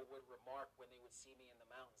people would remark when they would see me in the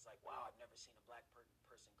mountains, like, wow, I've never seen a black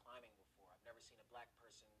person climbing before. I've never seen a black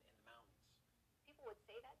person in the mountains. People would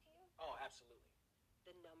say that to you? Oh, absolutely.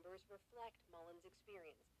 The numbers reflect Mullen's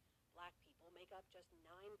experience. Black people make up just 9%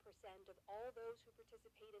 of all those who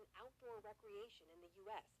participate in outdoor recreation in the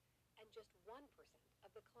U.S., and just 1% of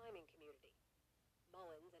the climbing community.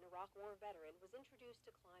 Mullins, an Iraq War veteran, was introduced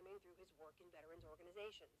to climbing through his work in veterans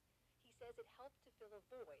organizations. He says it helped to fill a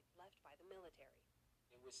void left by the military.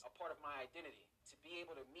 It was a part of my identity to be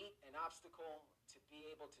able to meet an obstacle, to be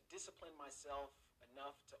able to discipline myself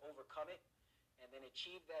enough to overcome it, and then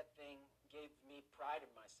achieve that thing gave me pride in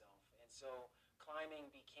myself. And so climbing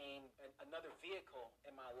became another vehicle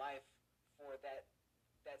in my life for that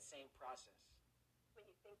same process. When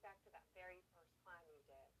you think back to that very first climb you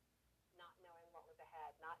did, not knowing what was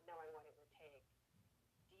ahead, not knowing what it would take,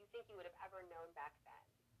 do you think you would have ever known back then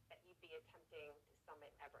that you'd be attempting to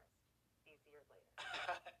summit Everest these years later?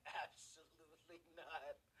 Absolutely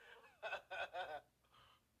not.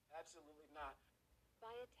 Absolutely not.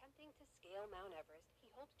 By attempting to scale Mount Everest, he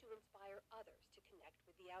hopes to inspire others to connect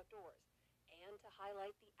with the outdoors and to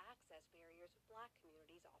highlight the access barriers black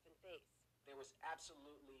communities often face. There was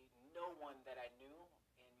absolutely no one that I knew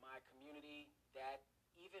in my community that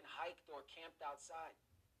even hiked or camped outside.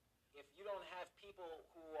 If you don't have people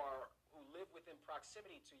who live within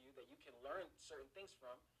proximity to you that you can learn certain things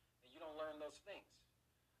from, then you don't learn those things.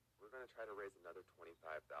 We're going to try to raise another $25,000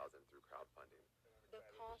 through crowdfunding. The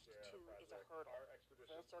cost, too, is a hurdle.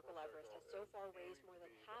 Full Circle Everest has so far raised more than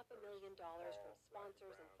 $500,000 from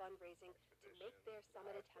sponsors and fundraising to make their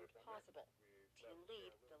summit attempt possible. Team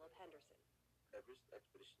lead Philip Henderson. Everest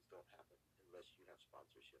expeditions don't happen unless you have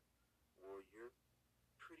sponsorship or you're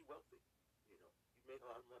pretty wealthy. You know, you make a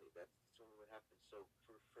lot of money. That's only what happens. So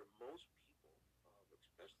for most people,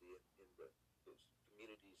 especially in those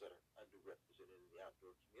communities that are underrepresented in the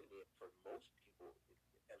outdoor community, for most people,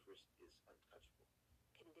 Everest is untouchable.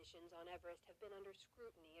 Conditions on Everest have been under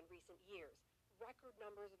scrutiny in recent years. Record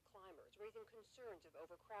numbers of climbers raising concerns of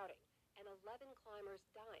overcrowding, and 11 climbers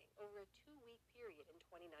dying over a 2-week period in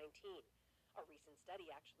 2019. A recent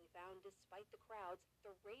study actually found, despite the crowds,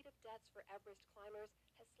 the rate of deaths for Everest climbers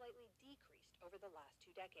has slightly decreased over the last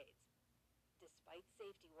 2 decades. Despite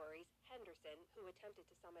safety worries, Henderson, who attempted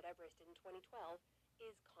to summit Everest in 2012,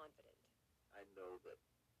 is confident. I know that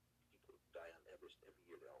people die on Everest every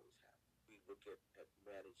year. They always have. We look at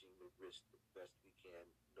managing the risk the best we can,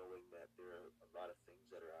 knowing that there are a lot of things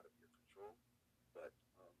that are out of your control, but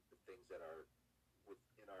the things that are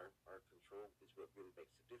within our control is what really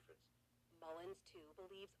makes the difference. Mullins, too,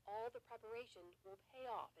 believes all the preparation will pay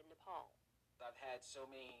off in Nepal. I've had so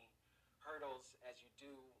many hurdles, as you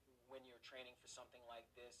do when you're training for something like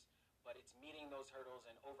this, but it's meeting those hurdles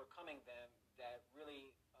and overcoming them that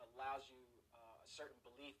really allows you a certain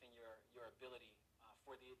belief in your ability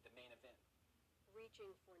for the main event. Reaching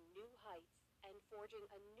for new heights and forging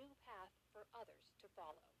a new path for others to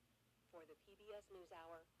follow. For the PBS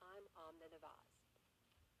NewsHour, I'm Amna Nawaz.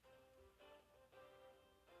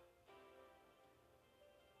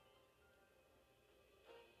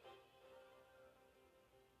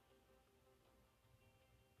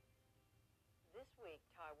 This week,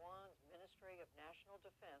 Taiwan's Ministry of National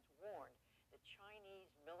Defense warned that Chinese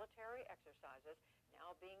military exercises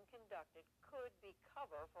now being conducted could be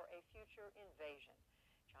cover for a future invasion.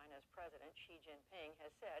 China's President Xi Jinping has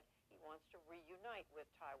said he wants to reunite with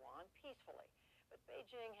Taiwan peacefully, but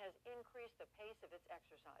Beijing has increased the pace of its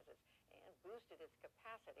exercises and boosted its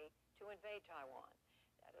capacity to invade Taiwan.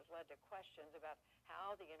 That has led to questions about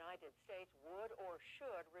how the United States would or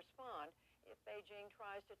should respond if Beijing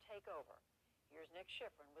tries to take over. Here's Nick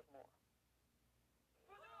Schifrin with more.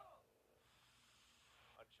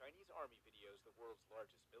 On Chinese army videos, the world's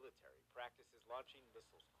largest military practices launching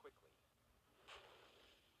missiles quickly.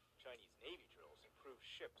 Chinese Navy drills improve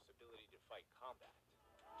ships' ability to fight combat.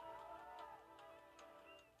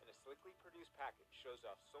 And a slickly produced package shows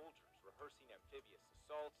off soldiers rehearsing amphibious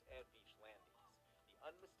assaults and beach landings. The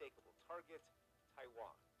unmistakable target,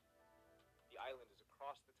 Taiwan. The island is a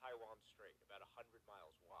across the Taiwan Strait, about 100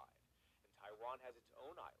 miles wide, and Taiwan has its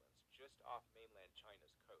own islands just off mainland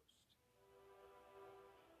China's coast.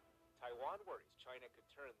 Taiwan worries China could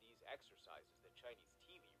turn these exercises that Chinese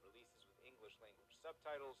TV releases with English language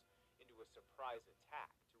subtitles into a surprise attack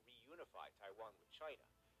to reunify Taiwan with China,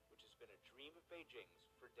 which has been a dream of Beijing's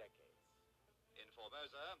for decades. In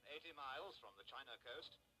Formosa, 80 miles from the China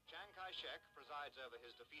coast, Chiang Kai-shek presides over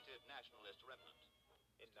his defeated nationalist remnant.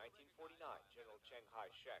 In 1949, General Chiang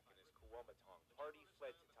Kai-shek and his Kuomintang party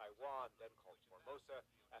fled to Taiwan, then called Formosa,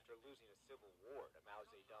 after losing a civil war to Mao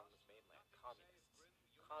Zedong's mainland communists.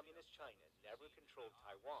 Communist China never controlled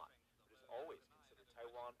Taiwan, but has always considered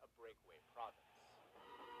Taiwan a breakaway province.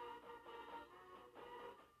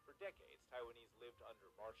 For decades, Taiwanese lived under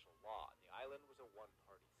martial law, and the island was a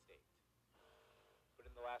one-party state. But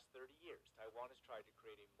in the last 30 years, Taiwan has tried to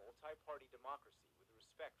create a multi-party democracy with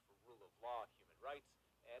respect for rule of law, human rights,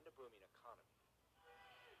 and a booming economy.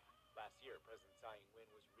 Last year, President Tsai Ing-wen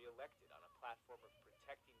was re-elected on a platform of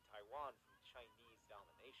protecting Taiwan from Chinese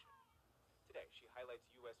domination. Today, she highlights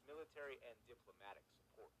U.S. military and diplomatic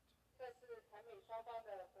support.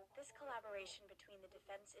 This collaboration between the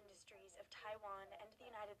defense industries of Taiwan and the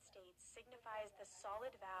United States signifies the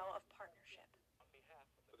solid vow of partnership.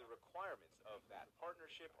 But the requirements of that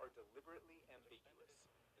partnership are deliberately ambiguous.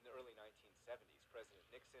 In the early 1970s, President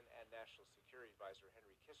Nixon and National Security Advisor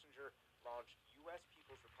Henry Kissinger launched U.S.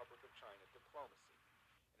 People's Republic of China diplomacy.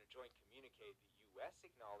 In a joint communique, the U.S.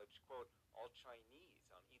 acknowledged, quote, all Chinese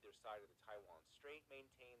on either side of the Taiwan Strait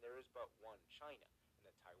maintain there is but one China, and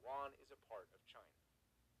that Taiwan is a part of China.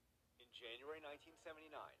 In January 1979,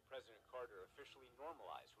 President Carter officially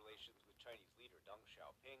normalized relations with Chinese leader Deng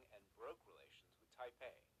Xiaoping and broke relations with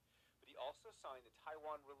Taipei. But he also signed the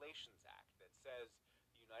Taiwan Relations Act that says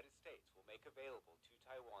the United States will make available to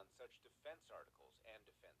Taiwan such defense articles and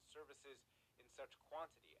defense services in such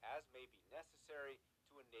quantity as may be necessary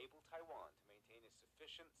to enable Taiwan to maintain a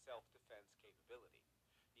sufficient self-defense capability.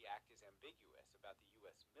 The act is ambiguous about the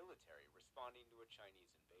U.S. military responding to a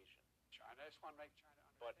Chinese invasion. China, I just want to make China understand.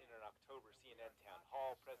 But in an October CNN town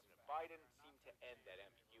hall, President Biden seemed to end that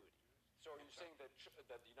ambiguity. So are you saying that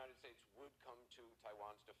that the United States would come to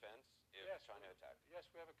Taiwan's defense if China attacked? Yes,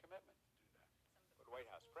 we have a commitment to do that. But White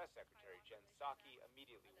House Press Secretary Jen Psaki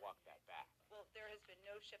immediately walked that back. Well, there has been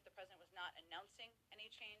no shift. The president was not announcing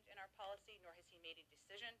any change in our policy, nor has he made a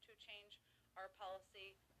decision to change our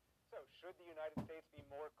policy. So, should the United States be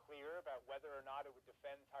more clear about whether or not it would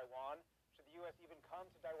defend Taiwan? Should the U.S. even come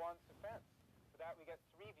to Taiwan's defense? For that, we get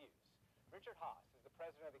three views. Richard Haass is the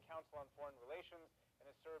president of the Council on Foreign Relations and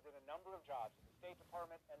has served in a number of jobs at the State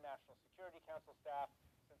Department and National Security Council staff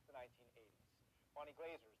since the 1980s. Bonnie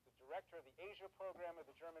Glaser is the director of the Asia program of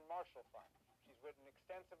the German Marshall Fund. She's written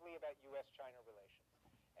extensively about U.S.-China relations.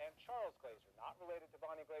 And Charles Glaser, not related to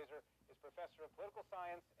Bonnie Glaser, is professor of political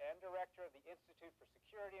science and director of the Institute for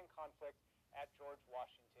Security and Conflict at George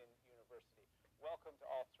Washington University. Welcome to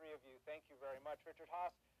all three of you. Thank you very much. Richard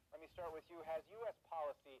Haass, let me start with you. Has U.S.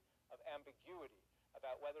 policy of ambiguity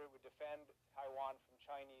about whether it would defend Taiwan from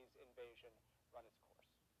Chinese invasion run its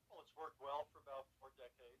course? Well, it's worked well for about 4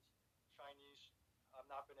 decades. Chinese have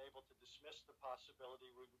not been able to dismiss the possibility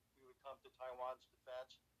we would come to Taiwan's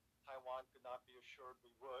defense. Taiwan could not be assured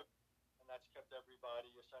we would, and that's kept everybody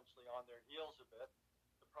essentially on their heels a bit.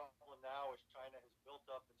 The problem now is China has built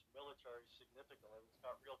up its military significantly. It's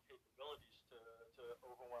got real capabilities to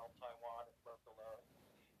overwhelm Taiwan if left alone.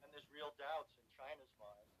 And there's real doubts in China's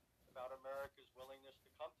mind about America's willingness to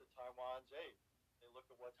come to Taiwan's aid. They look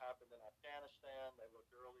at what's happened in Afghanistan. They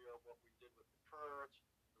looked earlier at what we did with the Kurds,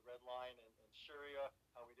 the Red Line in Syria,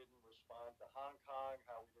 how we didn't respond to Hong Kong,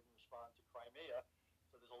 how we didn't respond to Crimea.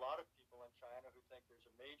 So there's a lot of people in China who think there's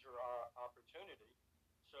a major opportunity.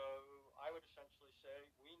 So I would essentially say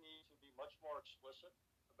we need to be much more explicit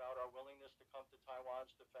about our willingness to come to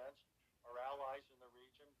Taiwan's defense. Our allies in the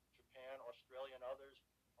region, Japan, Australia, and others,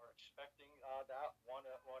 are expecting that, want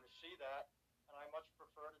to see that. And I much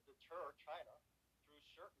prefer to deter China through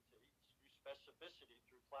certainty, through specificity,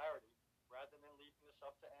 through clarity, rather than leaving this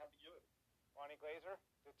up to ambiguity. Bonnie Glaser,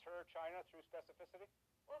 deter China through specificity?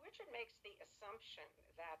 Well, Richard makes the assumption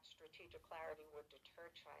that strategic clarity would deter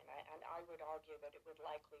China, and I would argue that it would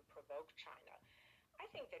likely provoke China. I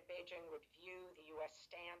think that Beijing would view the U.S.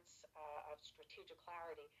 stance of strategic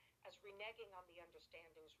clarity as reneging on the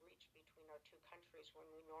understandings reached between our two countries when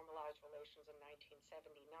we normalized relations in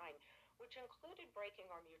 1979, which included breaking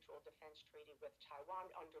our mutual defense treaty with Taiwan,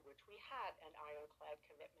 under which we had an ironclad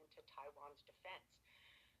commitment to Taiwan's defense.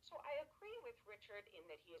 So I agree with Richard in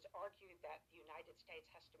that he has argued that the United States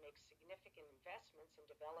has to make significant investments in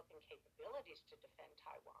developing capabilities to defend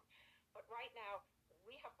Taiwan. But right now,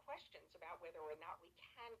 we have questions about whether or not we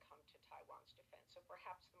can come to Taiwan's defense. So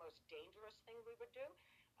perhaps the most dangerous thing we would do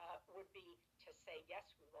would be to say, yes,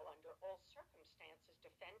 we will under all circumstances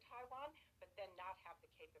defend Taiwan, but then not have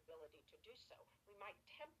the capability to do so. We might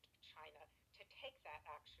tempt China to take that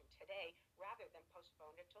action today rather than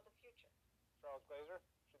postpone it till the future. Charles Glazer,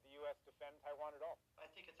 should the U.S. defend Taiwan at all? I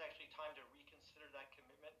think it's actually time to reconsider that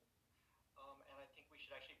commitment, and I think we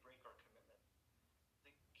should actually break our commitment.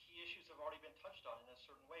 The key issues have already been touched on in a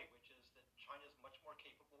certain way, which is that China is much more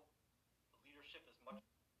capable, the leadership is much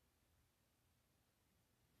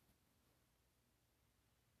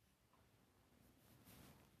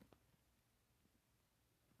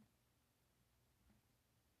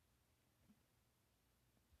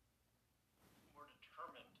more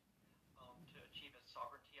determined to achieve its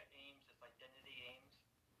sovereignty aims, its identity aims.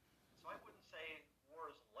 So I wouldn't say war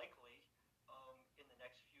is likely in the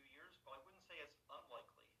next few years, but I wouldn't say it's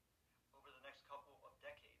unlikely over the next couple of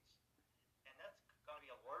decades. And that's going to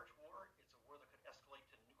be a large war. It's a war that could escalate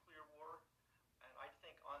to nuclear war. And I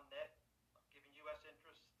think on net, given U.S.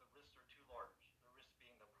 interests, the risks are too large. The risk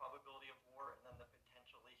being the probability of war and then the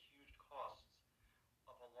potentially huge costs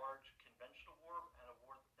of a large conventional war and a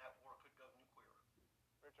war that war could go nuclear.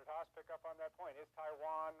 Richard Haass, pick up on that point. Is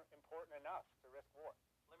Taiwan important enough to risk war?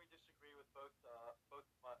 Let me disagree with both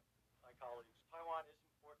my colleagues. Taiwan is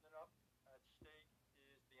important enough. At stake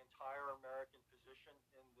is the entire American position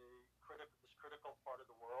in this critical part of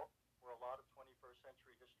the world, where a lot of 21st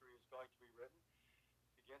century history is going to be written.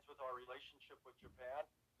 It begins with our relationship with Japan.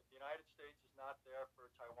 If the United States is not there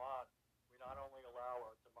for Taiwan, we not only allow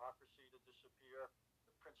our democracy to disappear,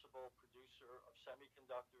 the principal producer of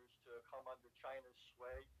semiconductors to come under China's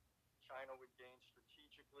sway. China would gain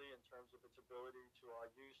strategically in terms of its ability to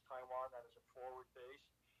use Taiwan as a forward base.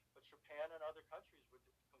 But Japan and other countries would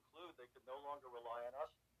conclude they could no longer rely on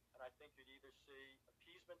us. And I think you'd either see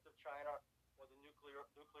appeasement of China or the nuclear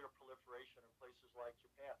proliferation in places like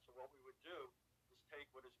Japan. So what we would do is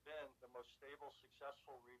take what has been the most stable,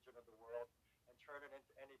 successful region of the world and turn it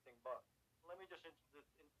into anything but. Let me just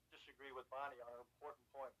disagree with Bonnie on an important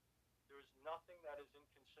point. There is nothing that is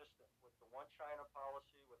inconsistent with the One China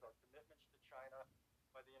policy, with our commitments to China,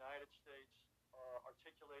 by the United States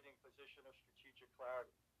articulating a position of strategic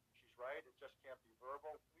clarity. She's right, it just can't be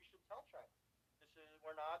verbal. We should tell China.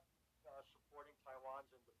 We're not supporting Taiwan's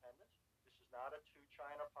independence. This is not a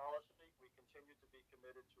two-China policy. We continue to be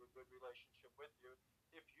committed to a good relationship with you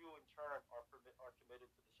if you, in turn, are committed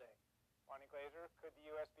to the same. Bonnie Glazer, could the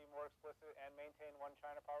U.S. be more explicit and maintain one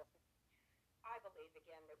China policy? I believe,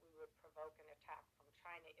 again, that we would provoke an attack from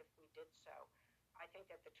China if we did so. I think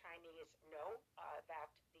that the Chinese know that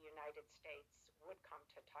the United States would come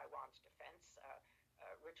to Taiwan's defense.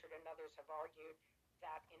 Richard and others have argued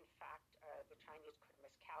that, in fact, the Chinese could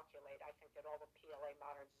miscalculate. I think that all the PLA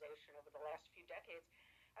modernization over the last few decades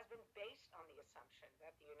has been based on the assumption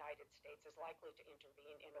that the United States is likely to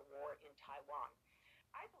intervene in a war in Taiwan.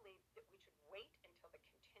 I believe that we should wait until the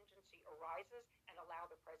contingency arises and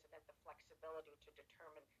allow the president the flexibility to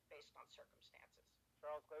determine based on circumstances.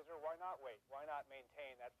 Charles Glazer, why not wait? Why not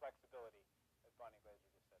maintain that flexibility, as Bonnie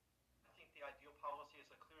Glazer just said? I think the ideal policy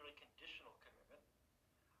is a clearly conditional commitment,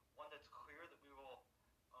 one that's clear that we will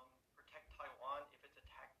protect Taiwan if it's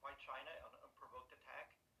attacked by China, an unprovoked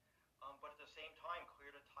attack, but at the same time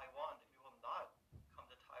clear to Taiwan that we will not come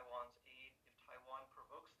to Taiwan's aid if Taiwan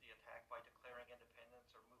provokes the attack by declaring independence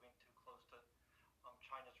or moving too close to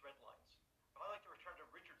China's red lines. But I'd like to return to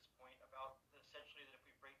Richard's point about essentially that if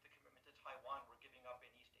we break the commitment to Taiwan, we're giving up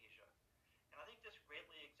in East Asia. And I think this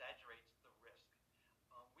greatly exaggerates the risk.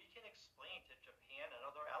 We can explain to Japan and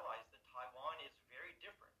other allies that Taiwan is very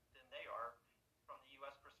different than they are from the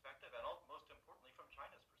U.S. perspective and most importantly from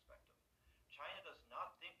China's perspective. China does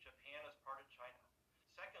not think Japan is part of China.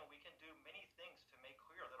 Second, we can do many things to make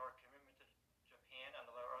clear that our commitment to Japan and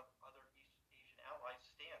our other East Asian allies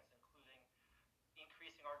stands, including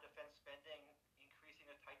increasing our defense spending, increasing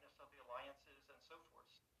the tightness of the alliances, and so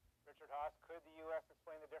forth. Richard Haass, could the U.S.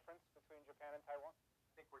 explain the difference between Japan and Taiwan?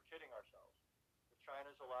 I think we're kidding ourselves. If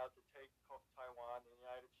China's allowed to take Taiwan, the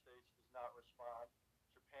United States does not respond.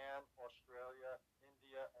 Japan, Australia,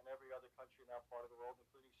 India, and every other country in that part of the world,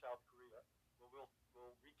 including South Korea,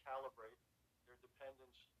 will recalibrate their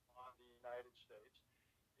dependence on the United States.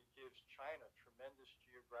 It gives China tremendous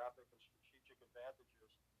geographic and strategic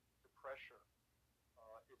advantages to pressure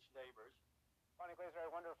its neighbors. Bonnie Glazer, I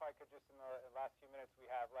wonder if I could just, in the last few minutes we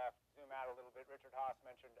have left, zoom out a little bit. Richard Haass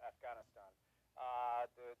mentioned Afghanistan,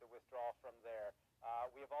 the withdrawal from there.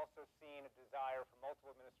 We have also seen a desire from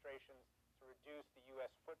multiple administrations to reduce the U.S.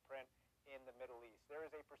 footprint in the Middle East. There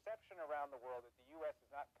is a perception around the world that the U.S. is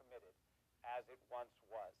not committed as it once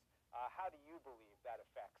was. How do you believe that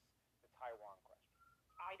affects the Taiwan question?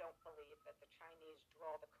 I don't believe that the Chinese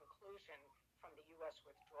draw the conclusion from the U.S.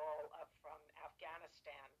 withdrawal from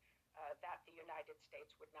Afghanistan that the United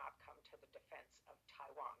States would not come to the defense of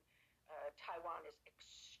Taiwan. Taiwan is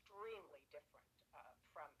extremely different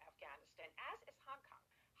from Afghanistan, as is Hong Kong.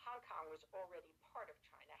 Hong Kong was already part of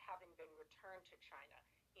China, having been returned to China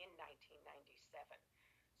in 1997.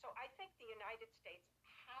 So I think the United States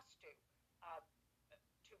has to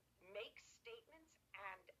make statements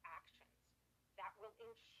and actions that will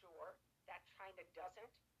ensure that China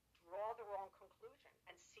doesn't draw the wrong conclusion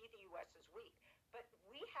and see the U.S. as weak. But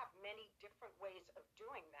we have many different ways of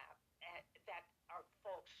doing that that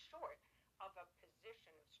fall short of a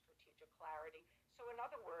position of strategic clarity. So in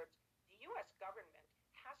other words, the U.S. government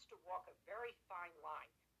has to walk a very fine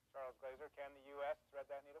line. Charles Glazer, can the U.S. thread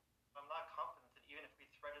that needle? I'm not confident that even if we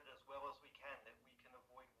thread it as well as we can, that we can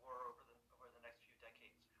avoid war over the next few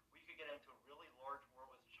decades. We could get into a really large war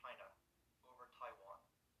with China over Taiwan,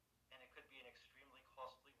 and it could be an extremely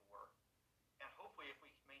costly war. And hopefully, if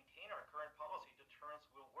we maintain our current policy, deterrence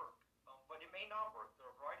will work. But it may not work. There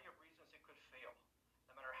are a variety of reasons it could fail,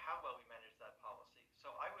 no matter how well we manage that policy.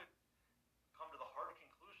 So I would come to the hard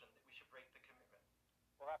conclusion that we should break the commitment.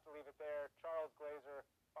 We'll have to leave it there. Charles Glazer,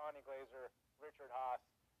 Bonnie Glazer, Richard Haass,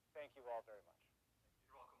 thank you all very much.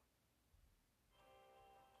 You're welcome.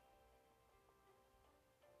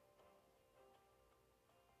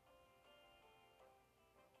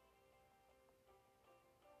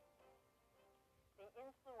 The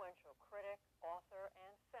influential critic, author,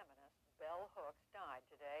 and feminist Bell Hooks died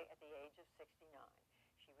today at the age of 69.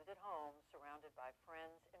 She was at home surrounded by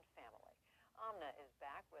friends and family. Amna is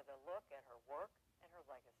back with a look at her work and her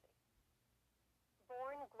legacy.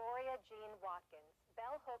 Born Gloria Jean Watkins,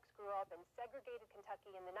 Bell Hooks grew up in segregated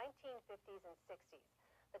Kentucky in the 1950s and 60s.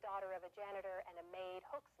 The daughter of a janitor and a maid,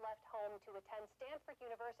 Hooks left home to attend Stanford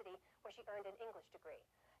University, where she earned an English degree.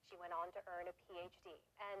 She went on to earn a PhD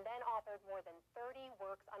and then authored more than 30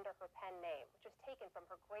 works under her pen name, which was taken from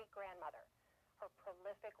her great-grandmother. Her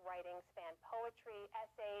prolific writing spanned poetry,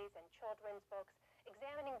 essays, and children's books,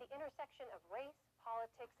 examining the intersection of race,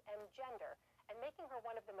 politics, and gender, and making her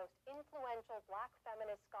one of the most influential Black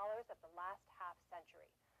feminist scholars of the last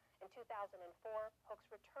half-century. In 2004,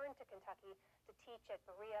 Hooks returned to Kentucky to teach at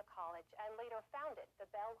Berea College and later founded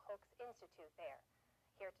the Bell Hooks Institute there.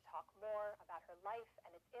 Here to talk more about her life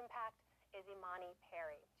and its impact is Imani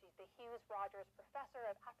Perry. She's the Hughes Rogers Professor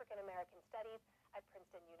of African American Studies at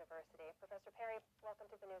Princeton University. Professor Perry, welcome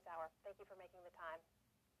to the NewsHour. Thank you for making the time.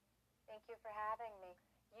 Thank you for having me.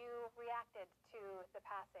 You reacted to the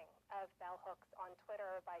passing of Bell Hooks on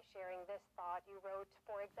Twitter by sharing this thought. You wrote,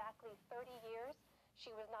 "For exactly 30 years,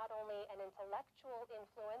 she was not only an intellectual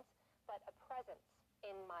influence, but a presence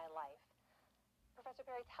in my life." Professor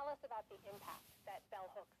Perry, tell us about the impact that Bell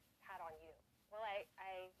Hooks had on you. Well,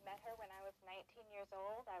 I met her when I was 19 years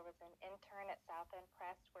old. I was an intern at South End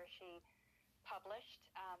Press, where she published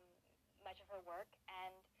much of her work,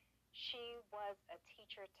 and she was a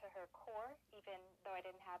teacher to her core, even though I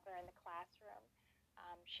didn't have her in the classroom.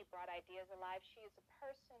 She brought ideas alive. She is a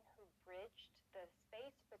person who bridged the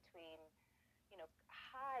space between,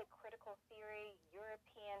 high critical theory,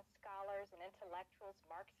 European scholars and intellectuals,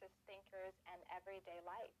 Marxist thinkers, and everyday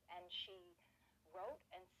life. And she wrote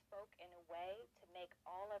and spoke in a way to make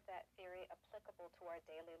all of that theory applicable to our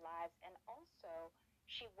daily lives. And also,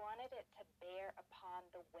 she wanted it to bear upon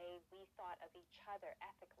the way we thought of each other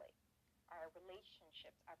ethically, our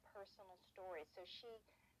relationships, our personal stories. So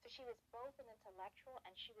she was both an intellectual,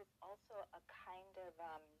 and she was also a kind of,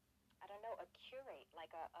 a curate, like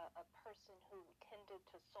a person who tended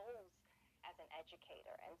to souls as an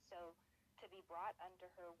educator. And so to be brought under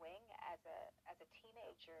her wing as a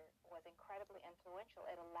teenager was incredibly influential.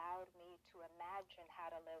 It allowed me to imagine how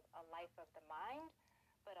to live a life of the mind,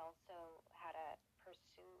 but also how to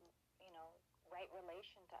pursue, right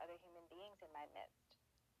relation to other human beings in my midst.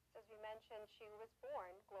 As you mentioned, she was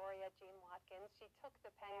born Gloria Jean Watkins. She took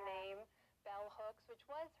the pen name Bell Hooks, which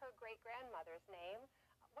was her great-grandmother's name.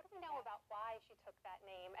 What do we know about why she took that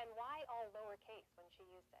name, and why all lowercase when she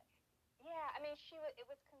used it? Yeah, it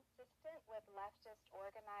was consistent with leftist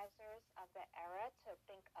organizers of the era to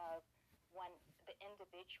think of the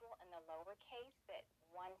individual in the lowercase, that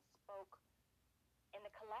one spoke in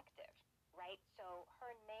the collective, right? So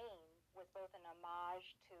her name was both an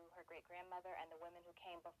homage to her great-grandmother and the women who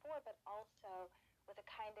came before, but also with a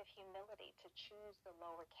kind of humility to choose the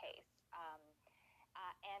lowercase.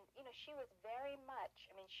 And she was very much,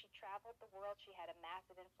 she traveled the world. She had a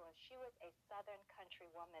massive influence. She was a Southern country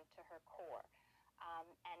woman to her core.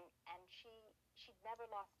 And she'd never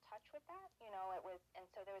lost touch with that. It was, and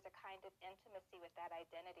so there was a kind of intimacy with that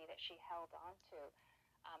identity that she held on to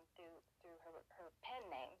through her pen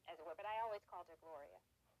name, as it were. But I always called her Gloria.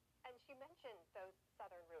 And she mentioned those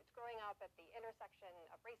Southern roots, growing up at the intersection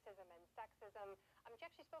of racism and sexism. She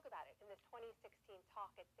actually spoke about it in this 2016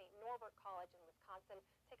 talk at St. Norbert College in Wisconsin.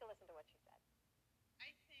 Take a listen to what she said.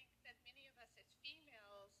 I think that many of us as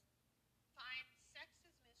females find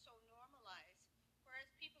sexism is so normalized, whereas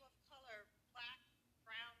people of color, black,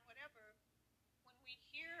 brown, whatever, when we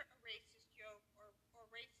hear a racist joke or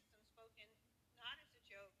racism spoken not as a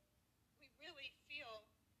joke, we really feel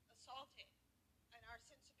assaulted in our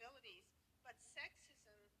sensibilities. But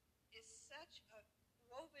sexism is such a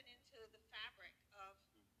woven into the fabric of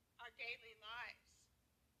our daily lives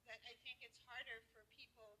that I think it's harder for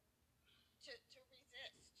people to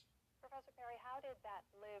resist. Professor Perry, how did that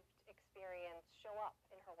lived experience show up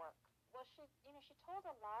in her work? Well, she told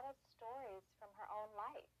a lot of stories from her own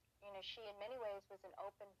life. She in many ways was an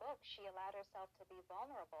open book. She allowed herself to be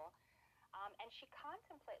vulnerable. And she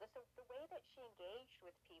contemplated, so the way that she engaged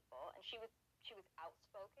with people, and she was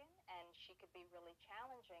outspoken and she could be really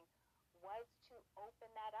challenging, was to open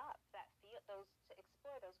that up, to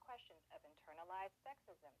explore those questions of internalized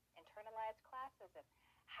sexism, internalized classism.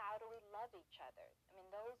 How do we love each other?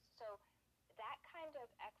 So that kind of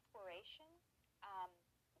exploration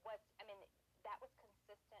that was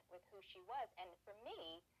consistent with who she was. And for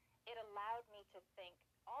me, it allowed me to think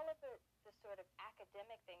all of the sort of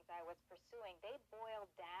academic things I was pursuing, they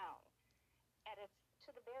boiled down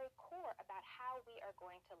to the very core about how we are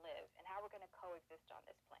going to live and how we're going to coexist on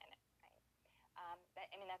this planet. Right?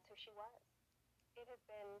 That's who she was. It has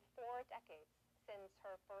been 4 decades since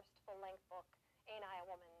her first full-length book, Ain't I a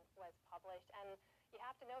Woman, was published. And you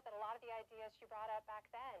have to note that a lot of the ideas she brought up back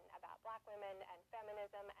then about black women and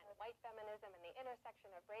feminism and white feminism and the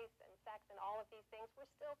intersection of race and sex and all of these things, we're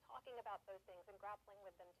still talking about those things and grappling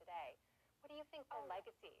with them today. What do you think the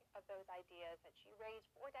legacy of those ideas that she raised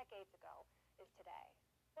 4 decades ago is today?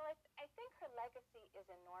 Well, I think her legacy is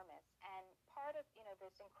enormous, and part of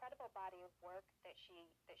this incredible body of work that she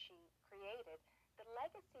created, the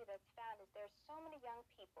legacy that's found is there's so many young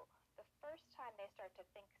people. The first time they start to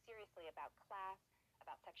think seriously about class,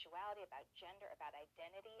 about sexuality, about gender, about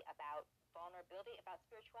identity, about vulnerability, about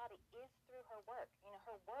spirituality is through her work.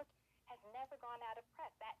 Her work has never gone out of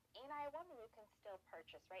press. That Ain't I a Woman you can still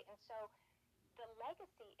purchase, right? And so the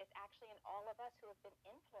legacy is actually in all of us who have been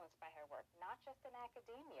influenced by her work, not just in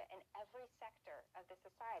academia, in every sector of the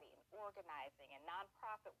society, in organizing, in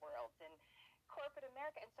nonprofit worlds, in corporate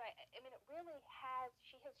America. And so, it really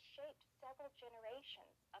she has shaped several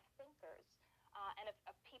generations of thinkers and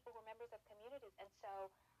of people who are members of communities. And so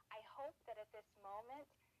I hope that at this moment,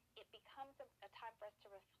 it becomes a time for us to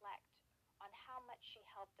reflect on how much she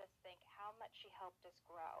helped us think, how much she helped us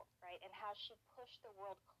grow, right? And how she pushed the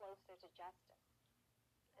world closer to justice.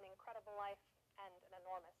 An incredible life and an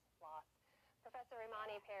enormous loss. Professor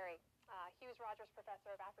Imani Perry, Hughes Rogers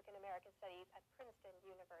Professor of African American Studies at Princeton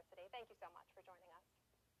University. Thank you so much for joining us.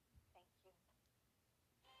 Thank you.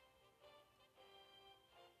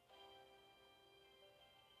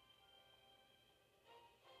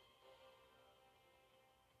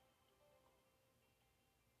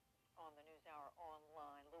 On the NewsHour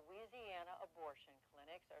Online, Louisiana abortion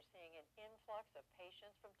clinics are seeing an influx of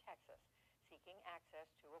patients from Texas seeking access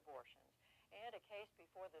to abortions. And a case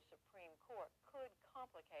before the Supreme Court could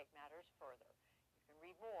complicate matters further. You can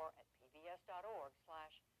read more at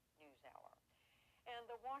pbs.org/newshour. And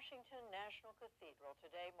the Washington National Cathedral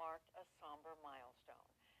today marked a somber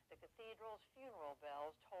milestone. The cathedral's funeral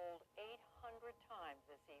bells tolled 800 times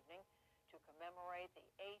this evening to commemorate the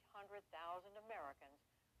 800,000 Americans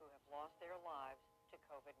who have lost their lives to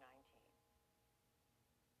COVID-19.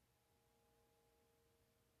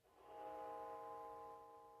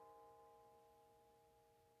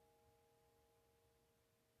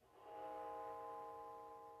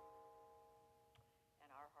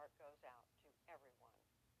 Goes out to everyone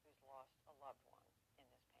who's lost a loved one in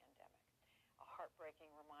this pandemic. A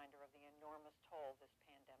heartbreaking reminder of the enormous toll this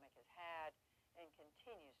pandemic has had and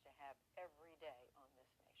continues to have every day on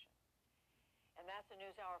this nation. And that's the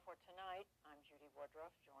NewsHour for tonight. I'm Judy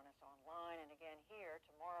Woodruff. Join us online and again here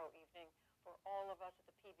tomorrow evening for all of us at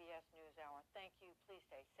the PBS NewsHour. Thank you. Please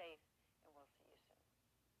stay safe, and we'll see you soon.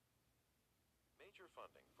 Major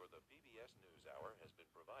funding for the PBS NewsHour has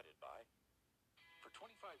been provided by... For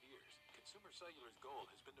 25 years, Consumer Cellular's goal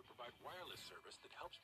has been to provide wireless service that helps